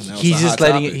Now he's it's a just hot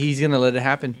letting it. topic. He's going to let it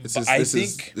happen. This is I this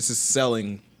think- is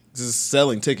selling. This is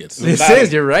selling tickets. This Illuminati.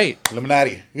 is, you're right.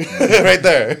 Illuminati. Right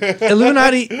there.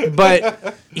 Illuminati,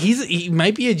 but he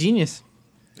might be a genius.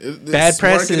 It's Bad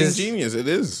press marketing is- genius. It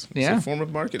is. Yeah. It's a form of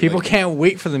marketing. People Like, can't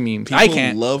wait for the memes. People I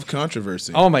can't. love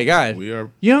controversy. Oh my god. We are.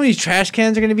 You know how many trash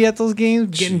cans are going to be at those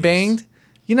games getting Jeez. banged?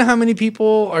 You know how many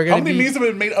people are How going to many be? memes have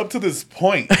been made up to this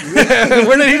point?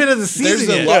 We're not even at the There's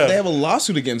season a yet. lot. They have a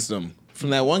lawsuit against them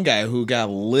from that one guy who got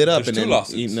lit up, There's and two then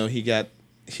lawsuits.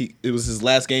 it was his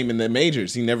last game in the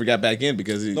majors. He never got back in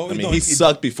because No, he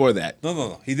sucked before that.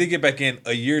 No. He did get back in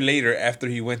a year later after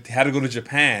he had to go to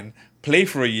Japan, play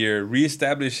for a year,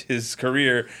 reestablish his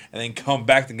career, and then come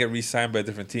back and get re-signed by a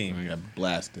different He team. got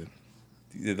blasted.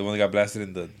 The one that got blasted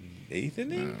in the 8th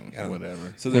inning? I don't know.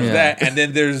 whatever. So there's Yeah. that, and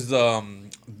then there's So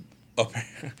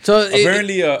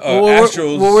apparently what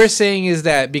Astros. what we're saying is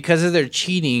that because of their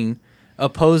cheating,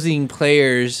 opposing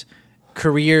players'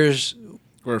 careers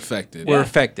We're affected. were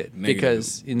affected Negatively.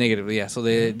 because negatively. Yeah, so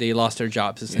they lost their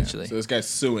jobs Yeah. essentially. So this guy's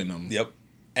suing them. Yep.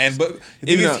 And but the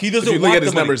thing Even is, though, he if doesn't you look want at the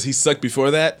his money. numbers, he sucked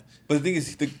before that. But the thing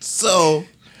is, So,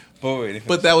 but wait,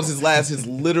 but that was his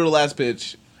literal last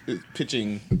pitch.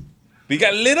 pitching. He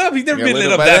got lit up. He's never got been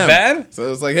lit up by that them. bad. So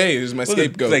it's like, hey, here's my Was it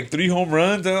scapegoat. like 3 home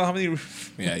runs. I don't know how many.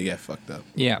 Yeah, he got fucked up.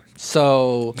 Yeah.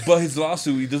 So But his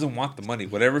lawsuit, he doesn't want the money.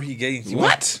 Whatever he gains,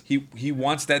 he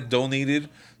wants that donated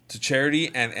to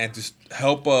charity and to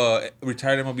help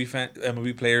retired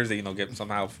MLB players that get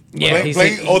somehow.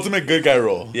 Playing ultimate good guy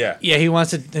role. Yeah. yeah, he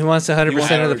wants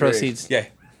 100% of the proceeds. Yeah.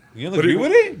 You don't agree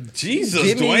with it? Jesus,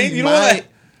 Give me Dwayne. You know my- what?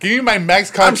 Give me my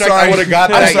max I'm contract sorry. I would have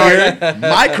got I'm that sorry.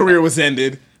 year. My career was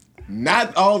ended.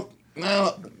 Not all. No,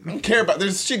 I don't care about.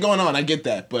 There's shit going on. I get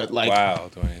that, but like,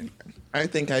 Wow, Dwayne. I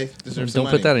think I deserve some Don't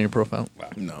money. put that on your profile.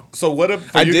 No, So what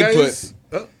if I you did guys,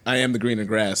 Oh, I am the greener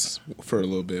grass for a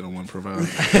little bit on one profile. I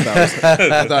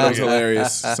thought it was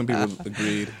hilarious. Some people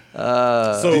agreed.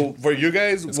 so for you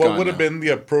guys, It's what gone would have now. been the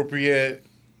appropriate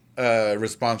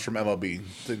response from MLB?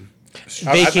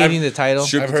 Vacating the title.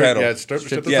 Strip I've the heard, title. yeah, strip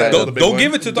the Yeah, title. the don't, big don't one.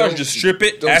 give it to Dodgers. Just strip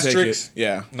it. Don't take Asterisks. it.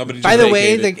 Yeah. Nobody. By just the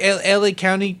way, vacate it. the LA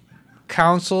County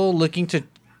Council looking to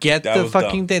get That the was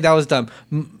fucking dumb. thing. That was dumb.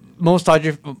 Most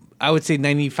Dodger, I would say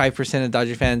 95% of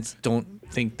Dodger fans don't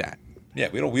think that. Yeah,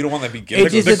 we don't want to be It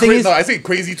given. just- the thing is- No, I say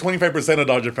crazy 25% of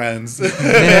Dodger fans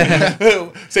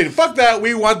saying, fuck that,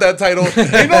 we want that title.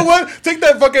 And you know what? Take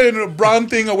that fucking Braun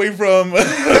thing away from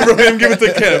him, give it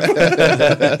to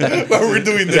Kemp. While we're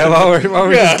doing this. Yeah, while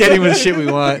we're just getting with shit we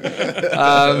want.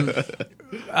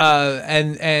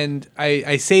 And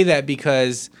I say that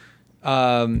because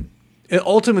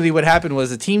ultimately what happened was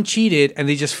the team cheated and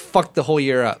they just fucked the whole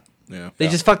year up. Yeah. They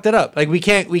just fucked it up. Like we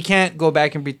can't go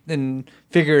back and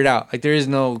figure it out. Like there is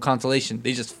no consolation.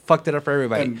 They just fucked it up for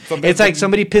everybody. And sometimes It's like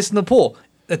somebody pissed in the pool.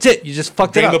 That's it. You just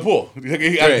fucked it Drain up. the pool.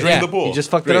 You gotta drain Yeah, the pool. you just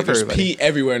fucked it Great. up for There's everybody. pee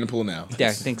everywhere in the pool now.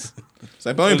 Yeah, thanks. It's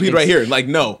like, I only peed right here. Like,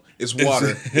 no, it's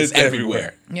water. It's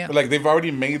everywhere. Yeah. But like they've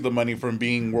already made the money from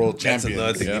being world That's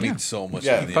another champions. thing. Yeah. They made so much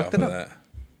Yeah, money fucked off it of up. that.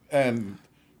 And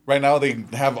right now they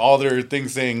have all their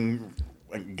things saying,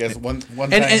 I guess one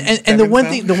time. And the one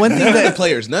thing None of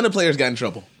the players got in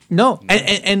trouble. No,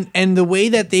 and the way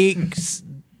that they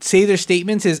say their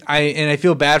statements is I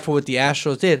feel bad for what the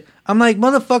Astros did. I'm like,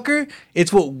 motherfucker,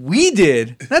 it's what we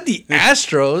did, not the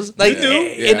Astros. Like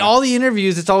in Yeah. all the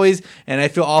interviews, it's always, and I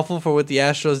feel awful for what the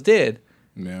Astros did.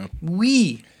 Yeah.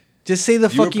 We just say the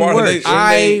You were fucking part of word.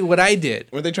 it. What I did.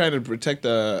 Were they trying to protect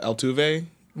Altuve?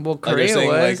 Well, Like they're Correa saying,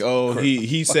 was. like, oh,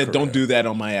 he said, Correa. don't do that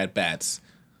on my at bats.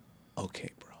 Okay,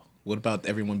 bro. What about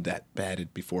everyone that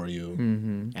batted before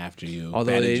you, after you?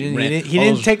 Although batted they you, didn't, ran- he all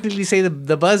didn't those- technically say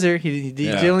the buzzer. He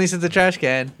Yeah. only said the trash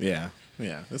can. Yeah,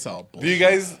 that's all bullshit. Do you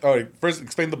guys, all right, first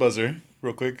explain the buzzer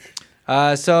real quick.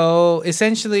 So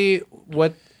essentially,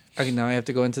 what? Okay, now I have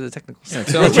to go into the technicals. Yeah, I'm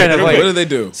tell us, trying to what avoid- do they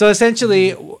do? So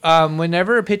essentially,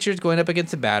 whenever a pitcher is going up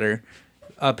against a batter,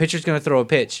 a pitcher's going to throw a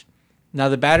pitch. Now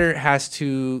the batter has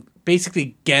to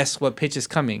basically guess what pitch is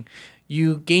coming.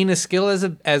 You gain a skill as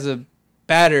a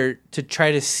batter to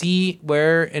try to see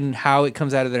where and how it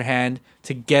comes out of their hand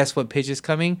to guess what pitch is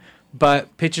coming.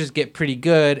 But pitchers get pretty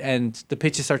good, and the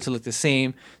pitches start to look the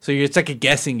same. So it's like a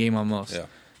guessing game almost. Yeah.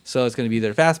 So it's going to be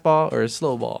either a fastball or a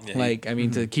slow ball. Yeah. Like I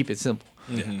mean, to keep it simple.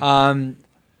 Yeah.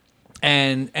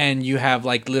 And you have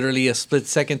like literally a split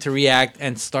second to react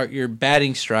and start your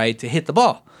batting stride to hit the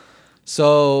ball.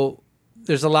 So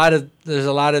there's a lot of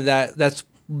that. That's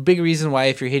a big reason why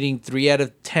if you're hitting 3 out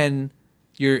of 10,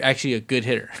 you're actually a good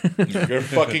hitter. You're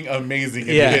fucking amazing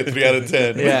if Yeah. you hit 3 out of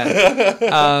 10.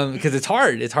 Yeah, because it's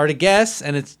hard. It's hard to guess,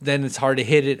 and it's hard to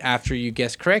hit it after you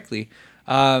guess correctly.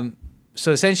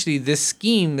 So essentially, this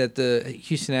scheme that the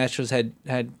Houston Astros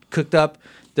had cooked up,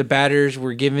 the batters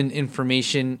were given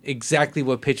information exactly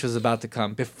what pitch was about to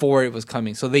come before it was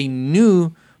coming. So they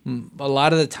knew a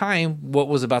lot of the time what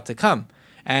was about to come.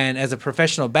 And as a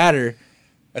professional batter,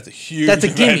 That's a huge. that's a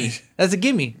gimme. advantage. That's a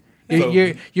gimme. So-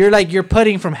 You're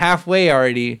putting from halfway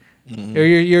already, or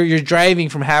you're driving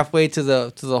from halfway to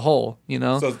the hole. You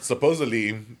know. So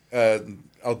supposedly,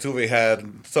 Altuve had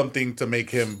something to make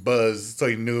him buzz so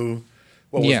he knew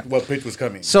what pitch was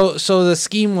coming. So the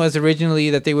scheme was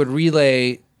originally that they would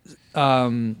relay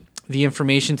the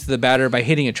information to the batter by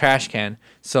hitting a trash can.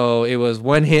 So it was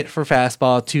 1 hit for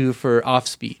fastball, 2 for off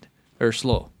speed or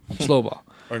slow ball.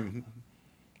 Or,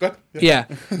 go ahead. Yeah,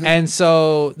 and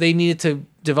so they needed to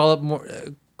develop more,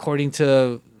 according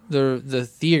to the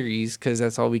theories, because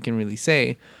that's all we can really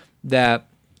say, that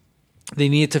they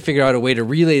needed to figure out a way to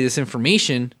relay this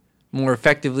information more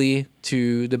effectively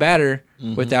to the batter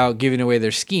without giving away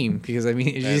their scheme. Because I mean,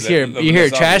 you just hear a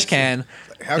trash can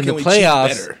How in can the we cheat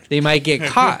playoffs, better? they might get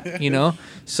caught. You know,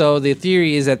 so the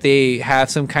theory is that they have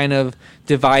some kind of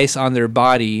device on their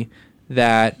body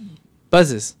that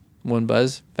buzzes. 1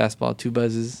 buzz, fastball, 2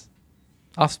 buzzes,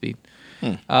 off speed.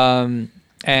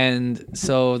 And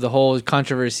so the whole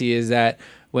controversy is that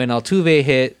when Altuve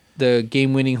hit the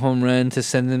game-winning home run to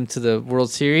send them to the World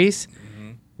Series,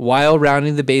 while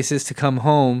rounding the bases to come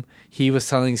home, he was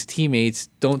telling his teammates,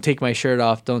 "Don't take my shirt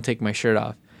off, don't take my shirt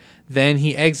off." Then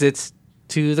he exits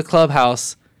to the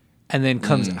clubhouse and then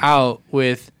comes out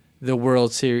with the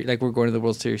World Series, like, "We're going to the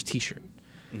World Series" T-shirt.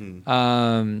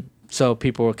 So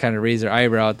people will kind of raise their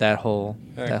eyebrow at that whole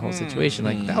situation.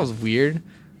 Like, that was weird.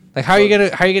 Like, how are you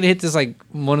gonna hit this, like,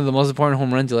 one of the most important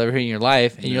home runs you'll ever hit in your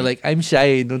life, and you're like, "I'm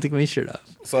shy, don't take my shirt off."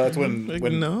 So that's when Like,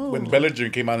 when no. when Bellinger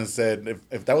came out and said,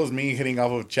 if that was me hitting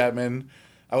off of Chapman,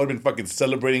 I would have been fucking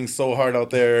celebrating so hard out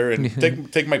there and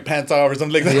take my pants off or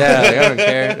something like that. Yeah, like, I don't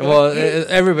care. Well,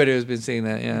 everybody has been saying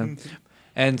that, yeah.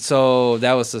 And so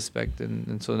that was suspect,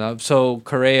 and so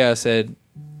Correa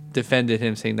defended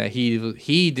him, saying that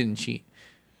he didn't cheat,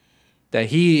 that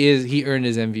he earned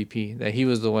his MVP, that he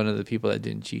was the one of the people that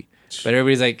didn't cheat. But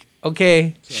everybody's like,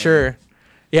 okay, sure,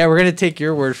 yeah, we're gonna take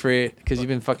your word for it because you've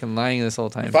been fucking lying this whole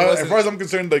time. As far as I'm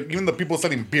concerned, like, even the people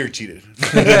selling beer cheated.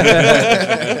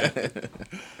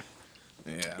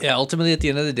 Yeah, ultimately, at the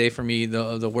end of the day, for me,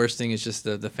 the worst thing is just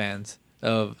the fans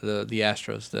of the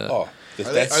Astros. Are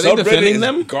they defending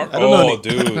them? I don't know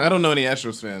dude. I don't know any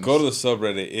Astros fans. Go to the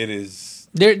subreddit. It is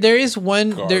There is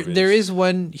one garbage. there is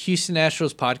one Houston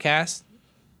Astros podcast,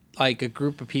 like a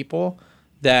group of people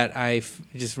that I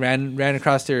just ran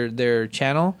across their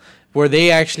channel, where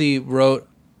they actually wrote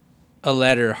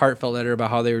a heartfelt letter about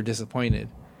how they were disappointed.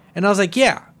 And I was like,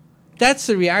 yeah, that's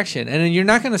the reaction. And then you're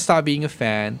not going to stop being a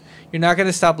fan. You're not going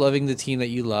to stop loving the team that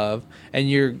you love. And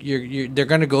they're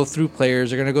going to go through players.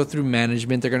 They're going to go through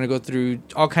management. They're going to go through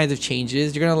all kinds of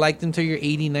changes. You're going to like them till you're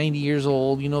 80, 90 years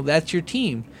old. You know, that's your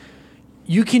team.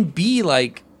 You can be,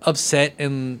 like, upset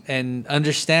and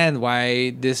understand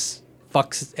why this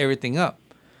fucks everything up.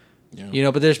 Yeah. You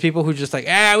know, but there's people who just like,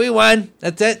 we won.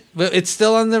 That's it. But it's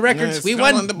still on the records. it's We still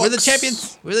won. on the We're the books.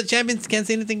 champions. We're the champions. Can't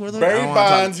say anything. We're the Barry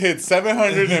Bonds hit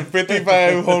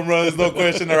 755 home runs, no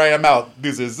question. All right, I'm out.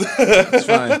 Deuces. It's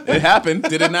fine. It happened.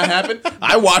 Did it not happen?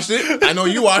 I watched it. I know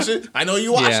you watched it. I know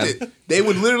you watched Yeah. it. They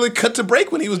would literally cut to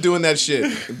break when he was doing that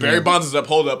shit. Barry Bonds is up,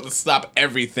 hold up, let's stop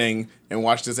everything and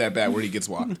watch this at bat where he gets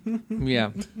walked. Yeah.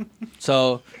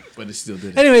 So, But it still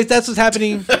did it. anyways, that's what's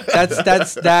happening. That's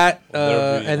that.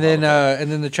 And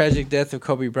then the tragic death of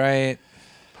Kobe Bryant.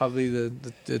 Probably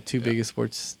the two biggest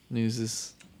sports news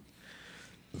is.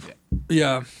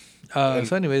 Yeah.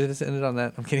 So anyways, let's end it on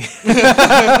that. I'm kidding.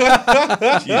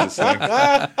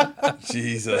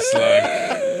 Jesus, like.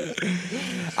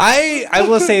 I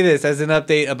will say this as an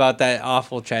update about that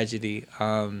awful tragedy.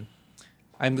 I'm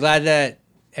glad that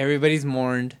everybody's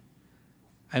mourned.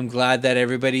 I'm glad that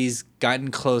everybody's gotten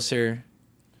closer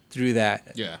through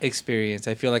that experience.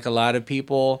 I feel like a lot of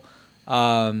people,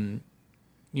 were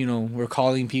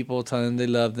calling people, telling them they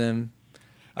love them.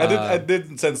 I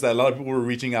did sense that a lot of people were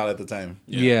reaching out at the time.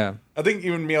 Yeah. I think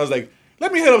even me, I was like,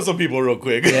 let me hit up some people real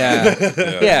quick.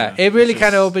 Yeah. It really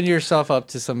kind of opened yourself up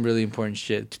to some really important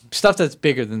shit. Stuff that's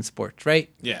bigger than sports, right?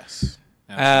 Yes.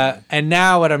 And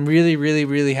now what I'm really, really,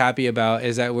 really happy about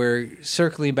is that we're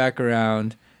circling back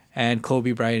around and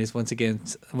Kobe Bryant is once again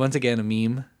a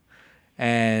meme.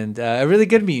 And a really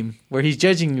good meme where he's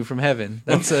judging you from heaven.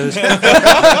 That's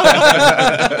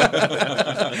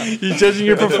he's judging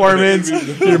your performance,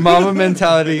 your mama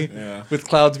mentality with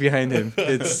clouds behind him.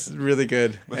 It's really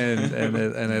good, and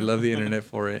I love the internet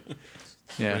for it.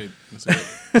 Yeah, It's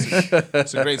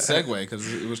a great segue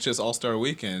because it was just All-Star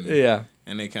Weekend. Yeah,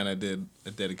 and they kind of did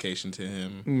a dedication to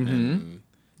him. Mm-hmm. And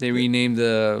they renamed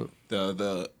the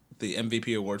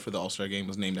MVP award for the All-Star game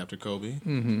was named after Kobe,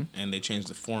 and they changed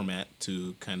the format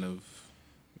to kind of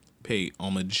pay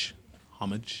homage.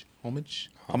 Homage. Homage.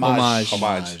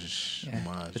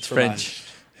 It's French,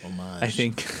 Homage. I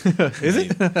think. Is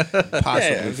it?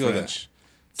 Possibly French.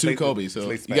 To Kobe. So,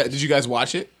 did you guys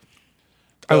watch it?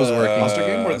 I was working. All-Star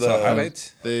game or the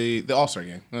highlights? The All-Star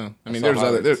game. Oh, I mean,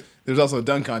 saw there's also a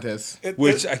dunk contest,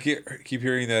 Which I keep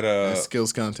hearing that a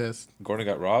skills contest. Gordon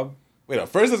got robbed. Wait, no,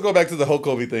 first let's go back to the whole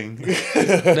Kobe thing.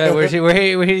 No, we're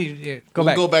here. Go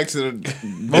back. We'll go back to the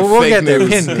We'll fake get there. news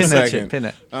Pin in a that second. shit. Pin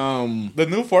it. The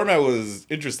new format was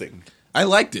interesting. I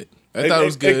liked it. I thought it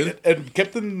was good. It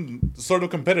kept them sort of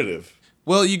competitive.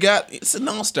 Well, it's an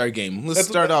all-star game. Let's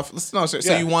start off. So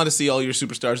Yeah. you want to see all your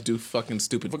superstars do fucking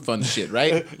stupid fun shit,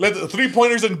 right? Let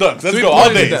 3-pointers and dunks. Let's go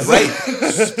all day.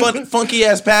 Right? Funky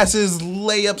ass passes,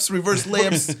 layups, reverse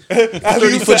layups,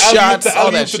 Alley-oop 30-foot to shots, all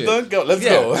alley-oop that to shit. dunk. Go. Let's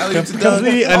go. alley-oop to dunk,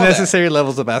 Completely all that. unnecessary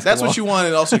levels of basketball. That's what you want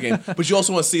in an all-star game. But you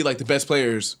also want to see like the best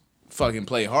players fucking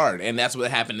play hard, and that's what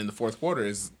happened in the fourth quarter.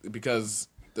 Is because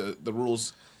the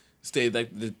rules stay like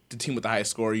the team with the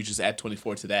highest score. You just add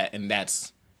 24 to that, and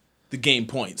that's the game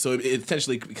point. So it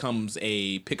essentially becomes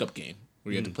a pickup game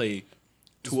where you have to play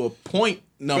to a point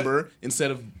number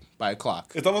instead of by a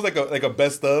clock. It's almost like a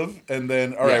best of, and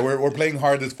then all right, we're playing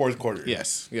hard this fourth quarter.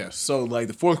 Yes. So like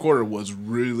the fourth quarter was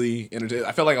really entertaining.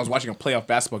 I felt like I was watching a playoff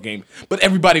basketball game, but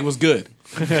everybody was good.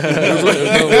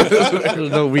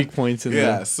 There's no weak points in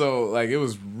Yeah. there. So like it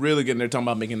was really good. And they're talking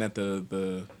about making that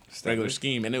the regular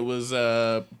scheme, and it was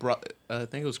I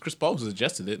think it was Chris Paul who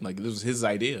suggested it. Like this was his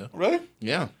idea. Really?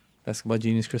 Yeah. Basketball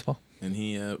genius, Chris Paul. And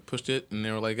he pushed it, and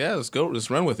they were like, "Yeah, let's go,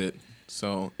 let's run with it."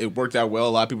 So it worked out well.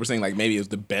 A lot of people were saying like maybe it was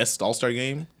the best All-Star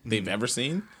game they've ever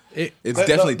seen. It's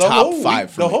definitely the top whole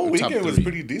 5 for the me, whole or top weekend was 3.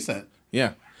 pretty decent.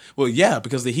 Yeah. Well, yeah,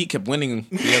 because the Heat kept winning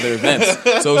the other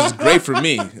events, so it was great for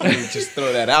me. Let me just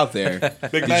throw that out there.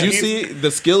 Big Did man you Heat? see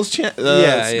the skills skills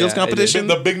I did. competition?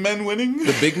 The big men winning.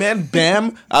 The big man,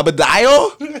 Bam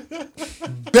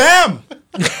Adebayo. Bam.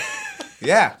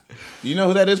 Yeah. You know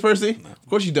who that is, Percy? Of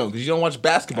course you don't, because you don't watch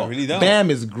basketball. I really don't. Bam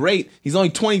is great. He's only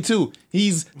 22.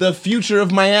 He's the future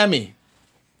of Miami.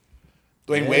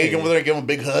 Dwayne Wade came over there and gave him a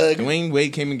big hug. Dwayne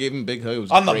Wade came and gave him a big hug. It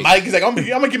was On the great. mic, he's like, I'm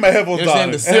gonna keep my headphones You on,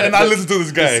 understand and I listen to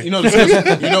this guy. You know the skills,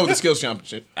 you know what the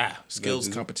skills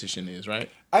competition is, right?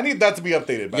 I need that to be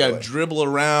updated. By You the gotta way, dribble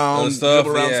around, Other stuff,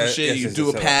 some yeah, shit. yes, You yes, do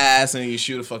a yes. pass and you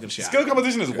shoot a fucking shot. skill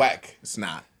competition is whack. It's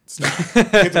not. It's not.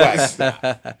 It's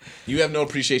whack. You have no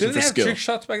appreciation Didn't for they have skill. trick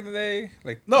shots back in the day?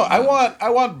 Like No, I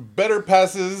want better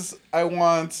passes. I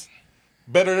want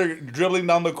better dribbling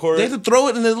down the court. They have to throw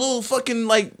it in the little fucking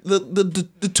like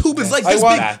the tube is like I this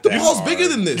want big. that The damn ball's hard. bigger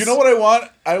than this. You know what I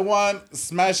want? I want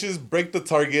smashes, break the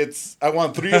targets. I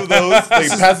want 3 of those. They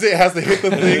pass it has to hit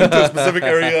the thing to a specific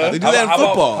area. They do that in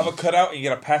football. Have a cutout and you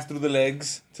gotta pass through the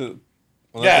legs to.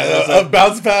 Yeah, a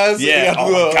bounce pass. Yeah. You have to Oh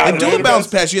do my a- God, They do a bounce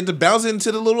pass. You have to bounce it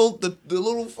into the little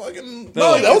fucking.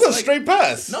 No, that was a It's like- straight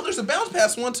pass. No, there's a bounce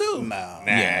pass one too. No.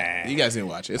 Yeah, you guys didn't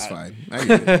watch it. It's fine. I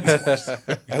get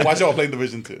it. I watch y'all playing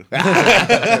Division 2.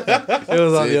 It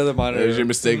was on the other There's monitor your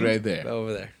mistake right there.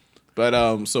 over there.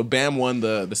 But so Bam won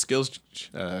the skills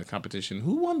competition.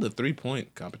 Who won the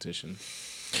 3-point competition?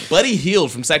 Buddy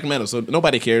Hield from Sacramento. So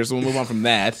nobody cares. We'll move on from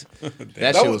that.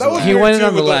 That shit was. that was wild. He weird, went in too,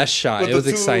 on the with last shot. with It the was 2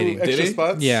 exciting. extra Did he?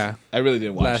 spots. Yeah. I really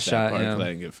didn't watch Last that shot, part yeah. because I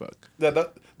didn't give a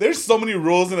fuck. There's so many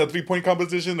rules in a 3-point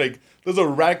competition. Like there's a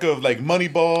rack of like money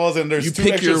balls, and there's You 2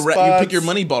 pick extra your spots. you pick your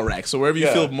money ball rack. So wherever you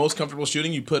Yeah. feel most comfortable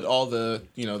shooting, you put all the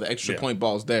the extra Yeah. point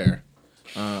balls there.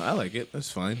 I like it. That's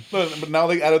fine. But now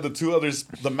they added the 2 others,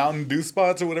 the Mountain Dew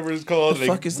spots or whatever it's called. The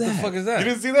fuck is that? What the fuck is You that?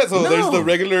 didn't see that? So No. there's the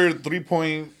regular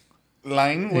 3-point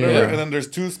line, whatever, Yeah. and then there's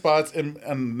 2 spots in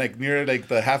like near like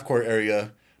the half court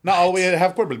area. Not all the way at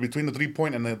half court, but between the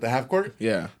 3-point and the half court.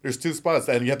 Yeah. There's 2 spots,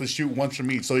 and you have to shoot once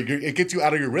from each. So it gets you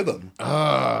out of your rhythm.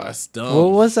 That's dumb.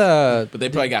 What was But they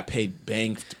probably got paid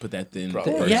bank to put that in.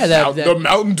 Probably. Yeah, that- the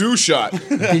Mountain Dew shot.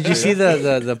 Did you see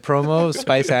the promo of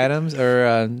Spice Adams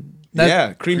or not-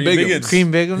 Yeah, Cream Biggums.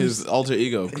 Cream Biggums? His alter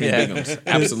ego, Cream Yeah. Biggums. So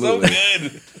Absolutely.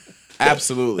 good.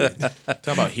 Absolutely. Talk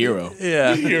about hero.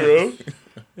 Yeah, Hero.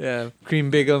 yeah. Cream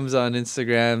Biggums on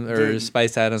Instagram or Dude,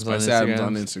 Spice Adams Spice on Instagram. Adams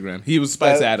on Instagram. He was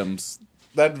Spice That- Adams.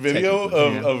 That video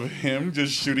Technically, of him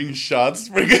just shooting shots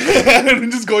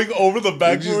and just going over the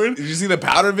backboard. Did you see the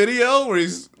powder video where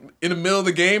he's in the middle of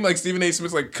the game, like Stephen A.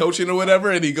 Smith's like coaching or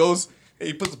whatever, and he goes, and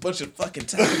he puts a bunch of fucking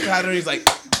powder, and he's like,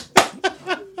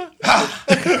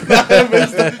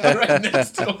 right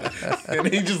next to him,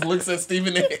 and he just looks at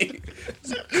Stephen A.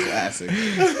 It's classic.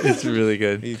 It's really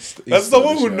good. That's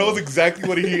someone who knows exactly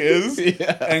what he is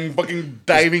Yeah. and fucking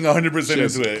diving 100%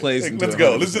 Just into it. plays Like, into let's it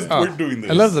go. Let's just, 100%. we're doing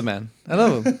this. I love the man. I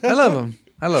love him. I love him.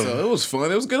 I love So him. it was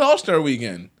fun. It was a good All-Star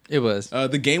weekend. It was.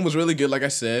 The game was really good, like I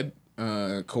said.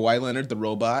 Kawhi Leonard, the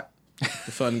robot, the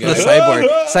fun The guy.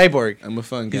 cyborg. Cyborg. I'm a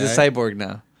fun guy. He's a cyborg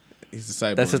now. He's a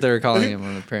cyborg. That's what they were calling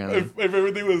him, apparently. If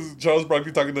everything was Charles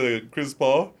Barkley talking to Chris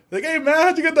Paul, like, hey man,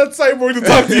 how'd you get that cyborg to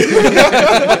talk to you?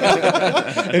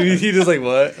 And he just like,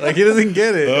 what? Like, he doesn't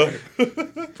get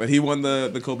it. But he won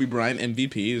the Kobe Bryant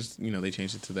MVP. Is they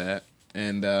changed it to that,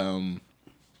 and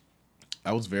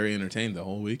I was very entertained the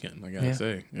whole weekend. I gotta Yeah.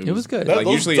 say, It was good. Like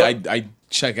Those usually, dunk- I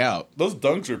check out. Those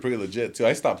dunks were pretty legit too.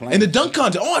 I stopped playing. And the dunk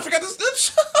contest. Oh, I forgot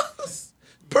this.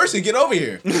 Percy, get over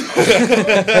here.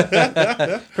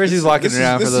 Percy's walking This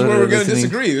around is for those where who are we're gonna listening.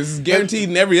 disagree. This is guaranteed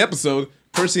in every episode.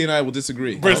 Percy and I will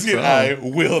disagree. Percy and I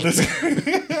will disagree.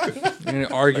 You're going to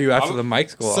argue after the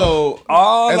mics go off. So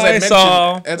All I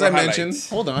saw as were I mentioned, highlights.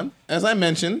 hold on. As I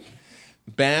mentioned,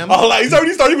 Bam. He's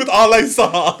already starting with all I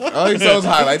saw. All you saw was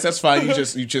highlights. That's fine. You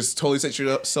just totally set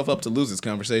yourself up to lose this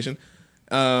conversation.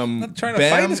 I'm trying to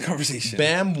find this conversation.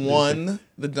 Bam won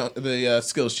the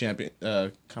skills champion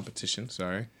competition.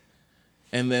 Sorry,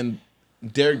 and then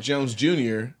Derek Jones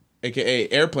Jr., aka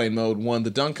Airplane Mode, won the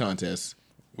dunk contest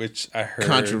Which I heard.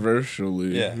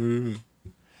 controversially. Yeah.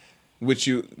 Which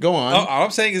you go on. All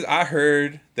I'm saying is I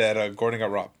heard that Gordon got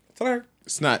robbed. That's all I heard.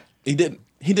 It's not. He didn't.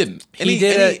 He didn't. He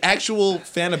did Any it. actual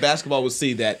fan of basketball would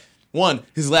see that. One,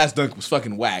 his last dunk was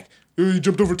fucking whack. He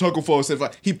jumped over Taco Fall.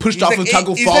 He pushed off of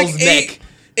Taco Fall's neck.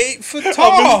 8 foot Off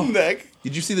tall. his neck.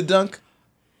 Did you see the dunk?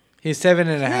 He's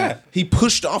 7.5. He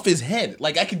pushed off his head.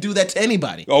 Like I could do that to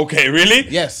anybody. Okay, really?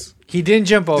 Yes. He didn't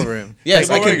jump over him. Yes,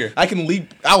 Like, I go can. over I can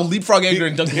leap. I'll leapfrog Edgar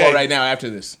and dunk the ball right now after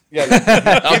this. Yeah,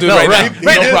 I'll do it right now. He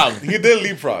No did- problem. He did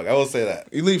leapfrog. I will say that.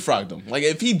 He leapfrogged him. Like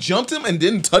if he jumped him and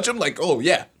didn't touch him, like oh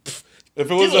yeah,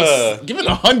 If it was give it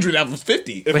 100 out of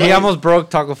 50. But he almost broke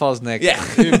Taco Fall's neck. Yeah,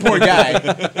 poor guy.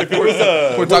 if it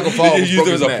was Poor Taco Fall. You was used broke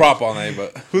it his as a neck. prop all night,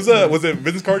 but who's was it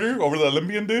Vince Carter over the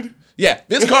Olympian dude Yeah,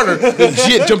 Vince Carter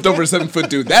legit jumped over a 7-foot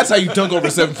dude. That's how you dunk over a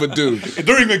 7-foot dude.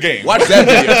 during the game? Watch that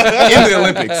video in the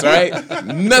Olympics. All right,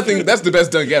 nothing. That's the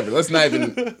best dunk ever. That's not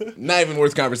even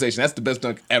worth conversation. That's the best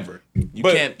dunk ever. You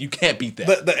But can't beat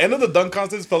that. The end of the dunk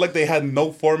contest felt like they had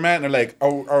no format, and they're like,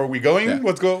 "Are we going? Yeah.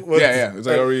 Let's go." Yeah. It's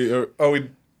like are we? Are we?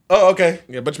 Oh, okay.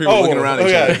 Yeah, a bunch of people looking around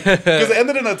each other. Because it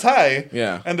ended in a tie.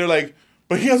 Yeah. And they're like,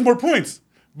 but he has more points.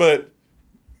 But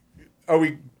are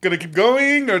we gonna keep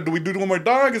going, or do we do one more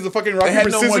dunk? Is it fucking rock They had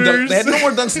paper no more. scissors? They had no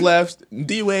more dunks left.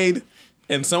 D Wade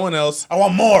and someone else. I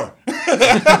want more.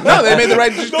 No, they made the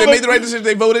right. They made the right decision.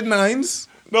 They voted 9s.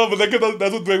 No, but that's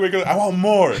what Dwayne Wade goes, I want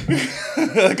more. I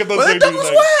kept on But saying, that dunk was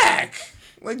like, whack.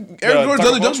 Like Eric Gordon's Taco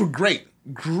other Fall? dunks were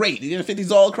great. He had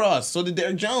 50s all across. So did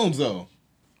Derek Jones though.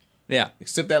 Yeah.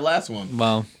 Except that last one.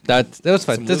 Well, that was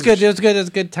fun. Some That's loser good. It was good. It was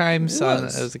good times. It It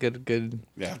was. was a good.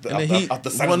 Yeah, And then he out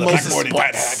the side won of the most backboard,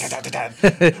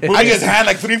 spots. moving his hand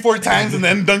like 3-4 times and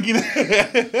then dunking.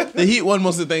 The Heat won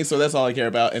most of the things, so that's all I care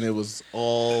about, and it was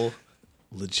all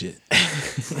legit.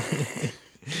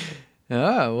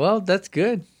 Oh well, that's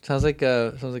good. Sounds like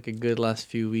a good last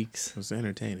few weeks. It was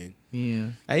entertaining. Yeah.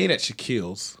 I ate at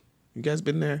Shaquille's. You guys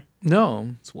been there?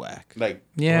 No. It's whack. Like,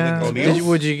 Yeah.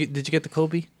 O'Neill's? Did you get the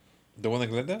Kobe? the one that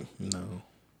Glenda? No.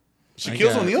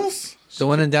 Shaquille's got- O'Neal's? The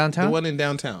one in downtown? The one in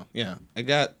downtown. Yeah. I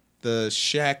got the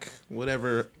Shaq,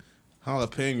 whatever,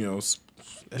 jalapenos.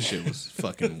 That shit was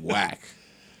fucking whack.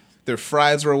 Their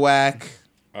fries were whack.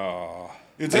 Oh.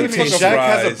 You're telling me Fuck up Shaq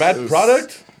has a fries. bad It was-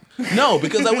 product? No,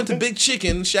 because I went to Big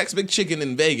Chicken, Shaq's Big Chicken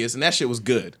in Vegas, and that shit was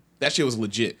good. That shit was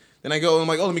legit. Then I go and I'm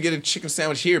like, oh, let me get a chicken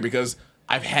sandwich here because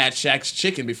I've had Shaq's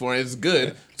Chicken before and it's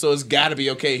good, so it's got to be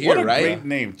okay here, What a right? great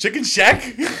name. Chicken Shack?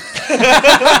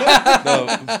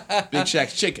 Big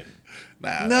Shaq's Chicken.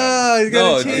 Nah. No, he's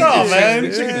No, got a No, man.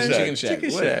 Chicken Chicken Shack. Chicken Shack.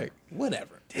 Chicken whatever. Shack.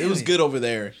 Whatever. It was good over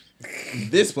there.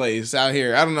 This place out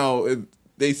here, I don't know.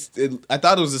 I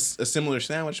thought it was a similar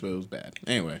sandwich, but it was bad.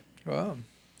 Anyway, Wow.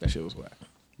 that shit was whack.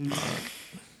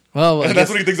 Well, I And guess that's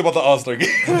what he thinks about the All-Star game.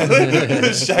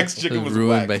 Shaq's it chicken was was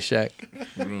ruined whack. by Shaq.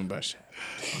 Ruined by Shaq.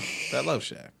 I love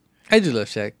Shaq. I do love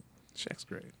Shaq. Shaq's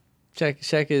great.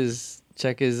 Shaq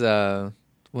is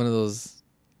one of those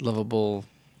lovable,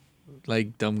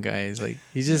 like dumb guys. Like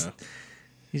he's just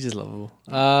lovable.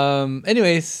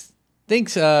 Anyways,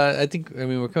 thanks. I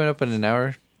mean we're coming up on an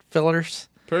hour, fillers.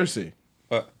 Percy,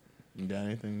 What? you got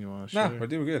anything you want to Nah, share? we're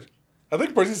doing good. I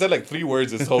think Percy said like 3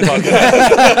 words this whole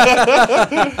podcast.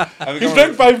 He's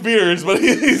drank 5 beers, but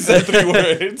he said 3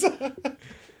 words.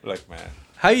 Like, man.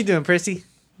 How you doing, Percy?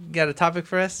 Got a topic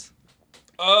for us?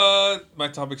 My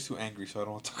topic's too angry, so I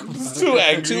don't want to talk about He's it. too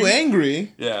angry. Too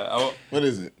angry. Yeah. What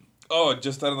is it?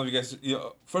 Just I don't know if you guys.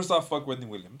 First off, fuck Wendy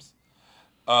Williams.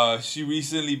 She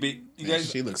recently. You guys.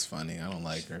 She looks funny. I don't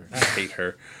like her. I hate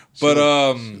her. But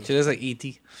She looks like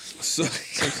E.T. so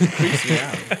She creeps me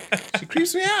out. She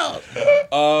creeps me out.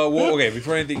 well, okay.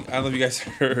 Before anything, I don't know if you guys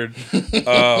heard.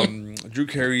 Drew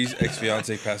Carey's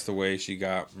ex-fiance passed away. She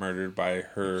got murdered by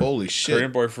her Holy shit.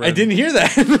 Korean boyfriend. I didn't hear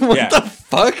that. What Yeah. the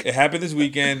fuck? It happened this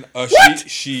weekend.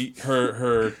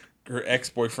 Her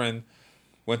ex-boyfriend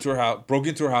went to her house, broke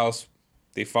into her house.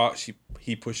 They fought.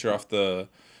 He pushed her off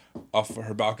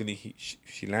her balcony.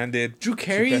 She landed. Drew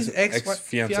Carey's She passed-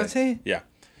 ex-fiance? Yeah.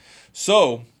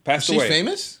 So passed She's away.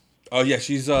 famous? Oh yeah,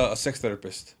 she's a sex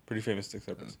therapist. Pretty famous sex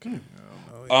therapist. Use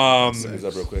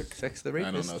that real quick. Sex the I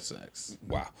rapist. don't know sex.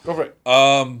 Wow. Go for it.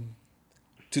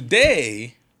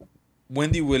 Today,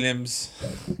 Wendy Williams,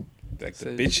 like the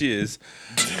So- bitch she is,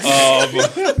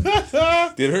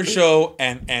 did her show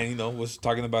and was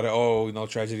talking about it. Oh,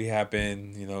 tragedy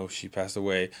happened. She passed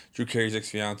away. Drew Carey's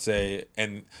ex-fiance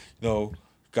and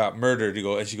got murdered.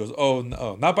 And she goes, oh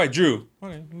no, not by Drew.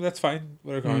 Okay, that's fine.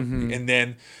 Whatever. And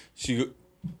then she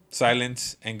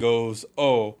silence and goes,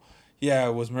 oh yeah,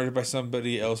 was murdered by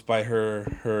somebody else, by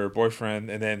her boyfriend,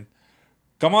 and then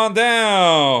come on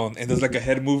down, and there's like a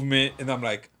head movement, and I'm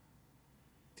like,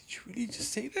 did you really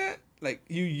just say that? Like,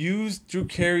 you used Drew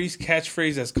Carey's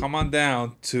catchphrase as "come on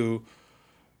down" to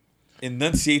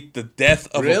enunciate the death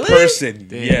of Really? a person.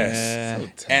 Damn. Yes.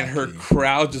 So And her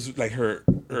crowd just like her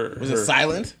Was it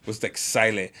silent? was like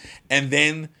silent, and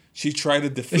then she tried to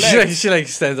deflect she like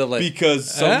stands up like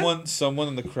because Huh? someone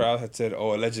in the crowd had said,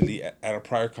 oh, allegedly, at a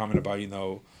prior comment about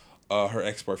her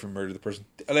ex-boyfriend murdered the person,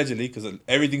 allegedly, because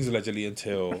everything's allegedly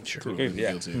until Proven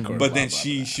yeah. guilty in court, But blah, then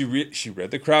blah, she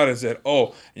read the crowd and said,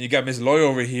 oh, and you got Miss Loy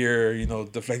over here,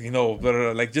 deflecting, blah, blah,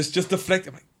 blah, like just deflect.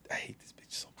 I'm like, I hate this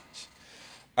bitch so much.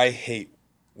 I hate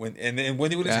when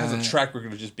Wendy Williams has a track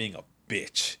record of just being a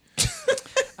bitch.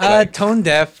 tone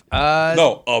deaf.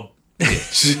 No, a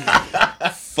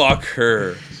bitch. Fuck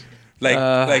her. Like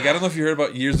I don't know if you heard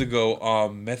about years ago.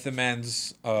 Method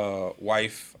Man's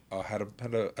wife had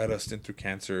a stint through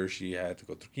cancer. She had to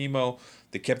go through chemo.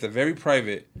 They kept it very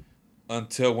private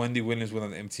until Wendy Williams went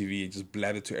on MTV and just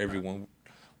blabbed it to everyone,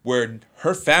 where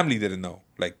her family didn't know.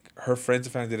 Like her friends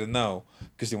and family didn't know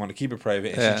because they wanted to keep it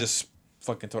private, and Yeah. she just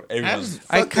fucking told How everyone. does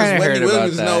I fuck does kinda Wendy heard about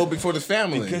Williams that. know before the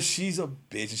family? Because she's a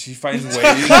bitch and she finds ways.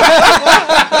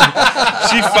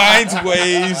 she finds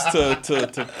ways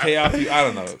to pay off you. I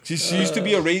don't know. She used to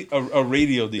be a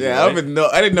radio DJ. yeah, right?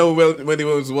 I didn't know Wendy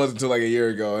Williams was until like a year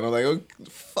ago, and I'm like, oh,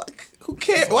 fuck, who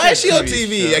cares? Why is she on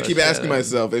TV? I keep asking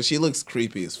myself, and she looks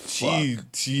creepy as fuck.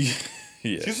 She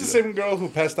yeah. She's the same girl who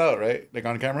passed out, right? Like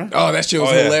on camera. Oh, that shit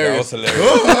was Oh, yeah, hilarious. that was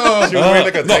hilarious. She was wearing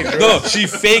like a tight No, dress. she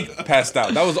fake passed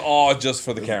out. That was all just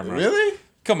for the camera. Really?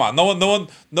 Come on, no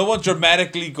one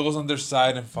dramatically goes on their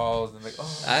side and falls and like,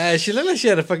 oh. she looked like she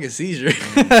had a fucking seizure.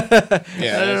 Yeah,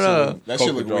 I don't know. That shit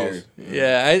Coke looked withdrawals. weird.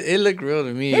 Yeah, it looked real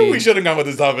to me. Maybe we should have gone with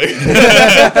this topic. You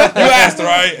asked,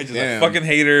 right? I just Damn. fucking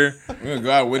hate her. We're gonna go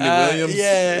out with Wendy Williams.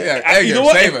 yeah. You Edgar, know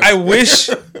what? save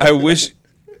us. I wish.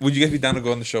 Would you guys be down to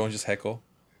go on the show and just heckle?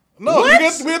 No, we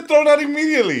get thrown out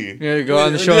immediately. You're gonna go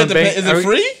on the Do show you and have to bang. pay- Is it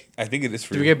free? I think it is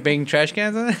free. Do we get bang trash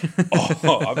cans on it?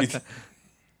 Oh, I'll be.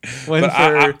 One But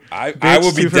for I bitch,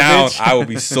 will be two for down. bitch. I will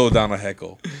be so down to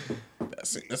heckle.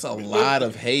 That's a lot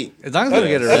of hate. as long as we don't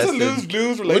get That's a arrested. lose-lose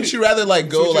Wouldn't relationship. you rather like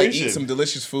go like eat Situation. some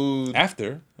delicious food?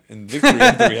 After in victory,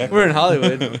 after we heckle. We're in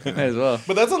Hollywood. Might as well.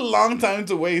 But that's a long time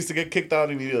to waste to get kicked out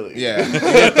immediately. Yeah, you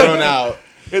get thrown out.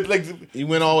 It's like You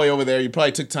went all the way over there. You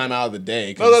probably took time out of the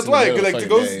day. 'cause no, that's it's in the why. middle of Like the to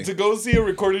fucking go day. to go see a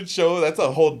recorded show. That's a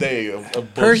whole day of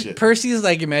bullshit. Percy's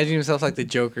like imagining himself like the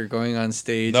Joker going on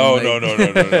stage. No, and, no,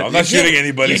 like, no. I'm not shooting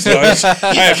anybody, Slunk.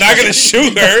 I am not gonna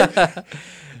shoot her.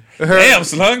 Her Damn,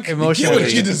 Slunk. Get emotionally.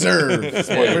 what you deserve.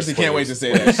 Percy can't wait to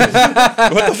say that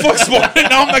shit. What the fuck's more?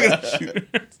 No, I'm not gonna shoot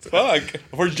her. Fuck.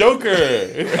 For Joker.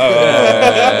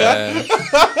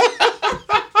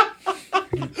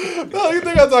 No, you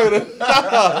think I'm talking to?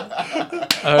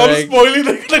 All I'm right. spoiling.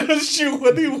 They're gonna shoot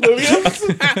Wendy Williams.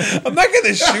 I'm not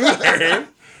gonna shoot her.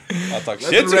 I'll talk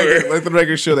shit to her. Let the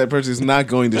record show that Percy's not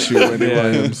going to shoot Wendy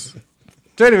Williams.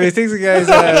 So, anyways, thank you guys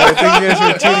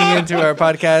for tuning into our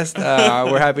podcast.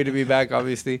 We're happy to be back,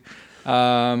 obviously,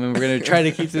 and we're gonna try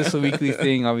to keep this a weekly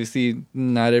thing. Obviously,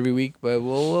 not every week, but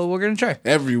we're gonna try.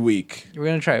 Every week. We're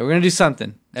gonna try. We're gonna do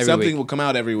something every Something week. will come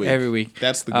out every week. Every week.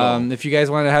 That's the goal. If you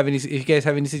guys want to have if you guys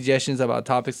have any suggestions about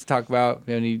topics to talk about,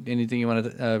 anything you want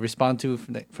to respond to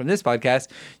from this podcast,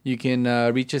 you can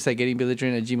reach us at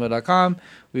gettingbelligerent@gmail.com.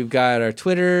 We've got our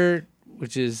Twitter,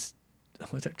 which is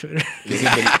what's our Twitter? Is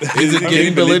it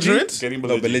getting belligerent? Getting No,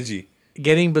 belligerent. Beligi.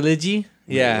 Getting Beligi.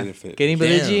 Yeah, Yeah, fit. Getting Damn.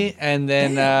 Beligi, and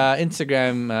then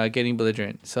Instagram Getting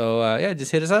Belligerent. So yeah,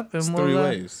 just hit us up and It's we'll 3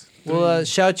 ways. we'll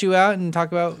shout you out and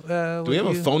talk about. Do we have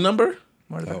a phone number?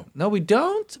 No, we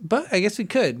don't. But I guess we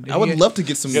could. I would love to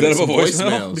get some, Set up a some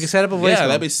voicemail? voicemails. We can set up a voicemail. Yeah,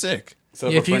 that'd be sick. Set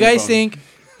up If a you friendly guys phone.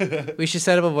 think we should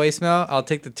set up a voicemail, I'll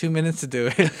take the 2 minutes to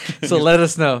do it. So let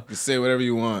us know. Just say whatever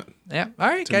you want Yeah. All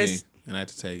right, to guys. me, and I have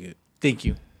to take it. Thank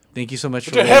you. Thank you so much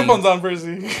Put for your waiting. headphones on,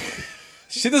 Percy.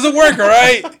 Shit doesn't work, all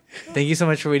right? Thank you so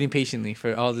much for waiting patiently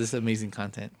for all this amazing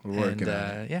content. We're working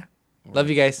and, on yeah. Love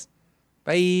you guys.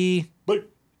 Bye. But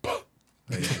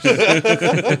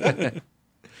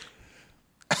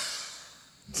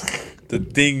The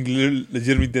thing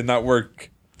legitimately did not work.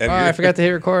 Oh, I forgot to hit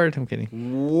record. I'm kidding.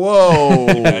 Whoa.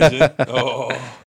 Imagine. Oh.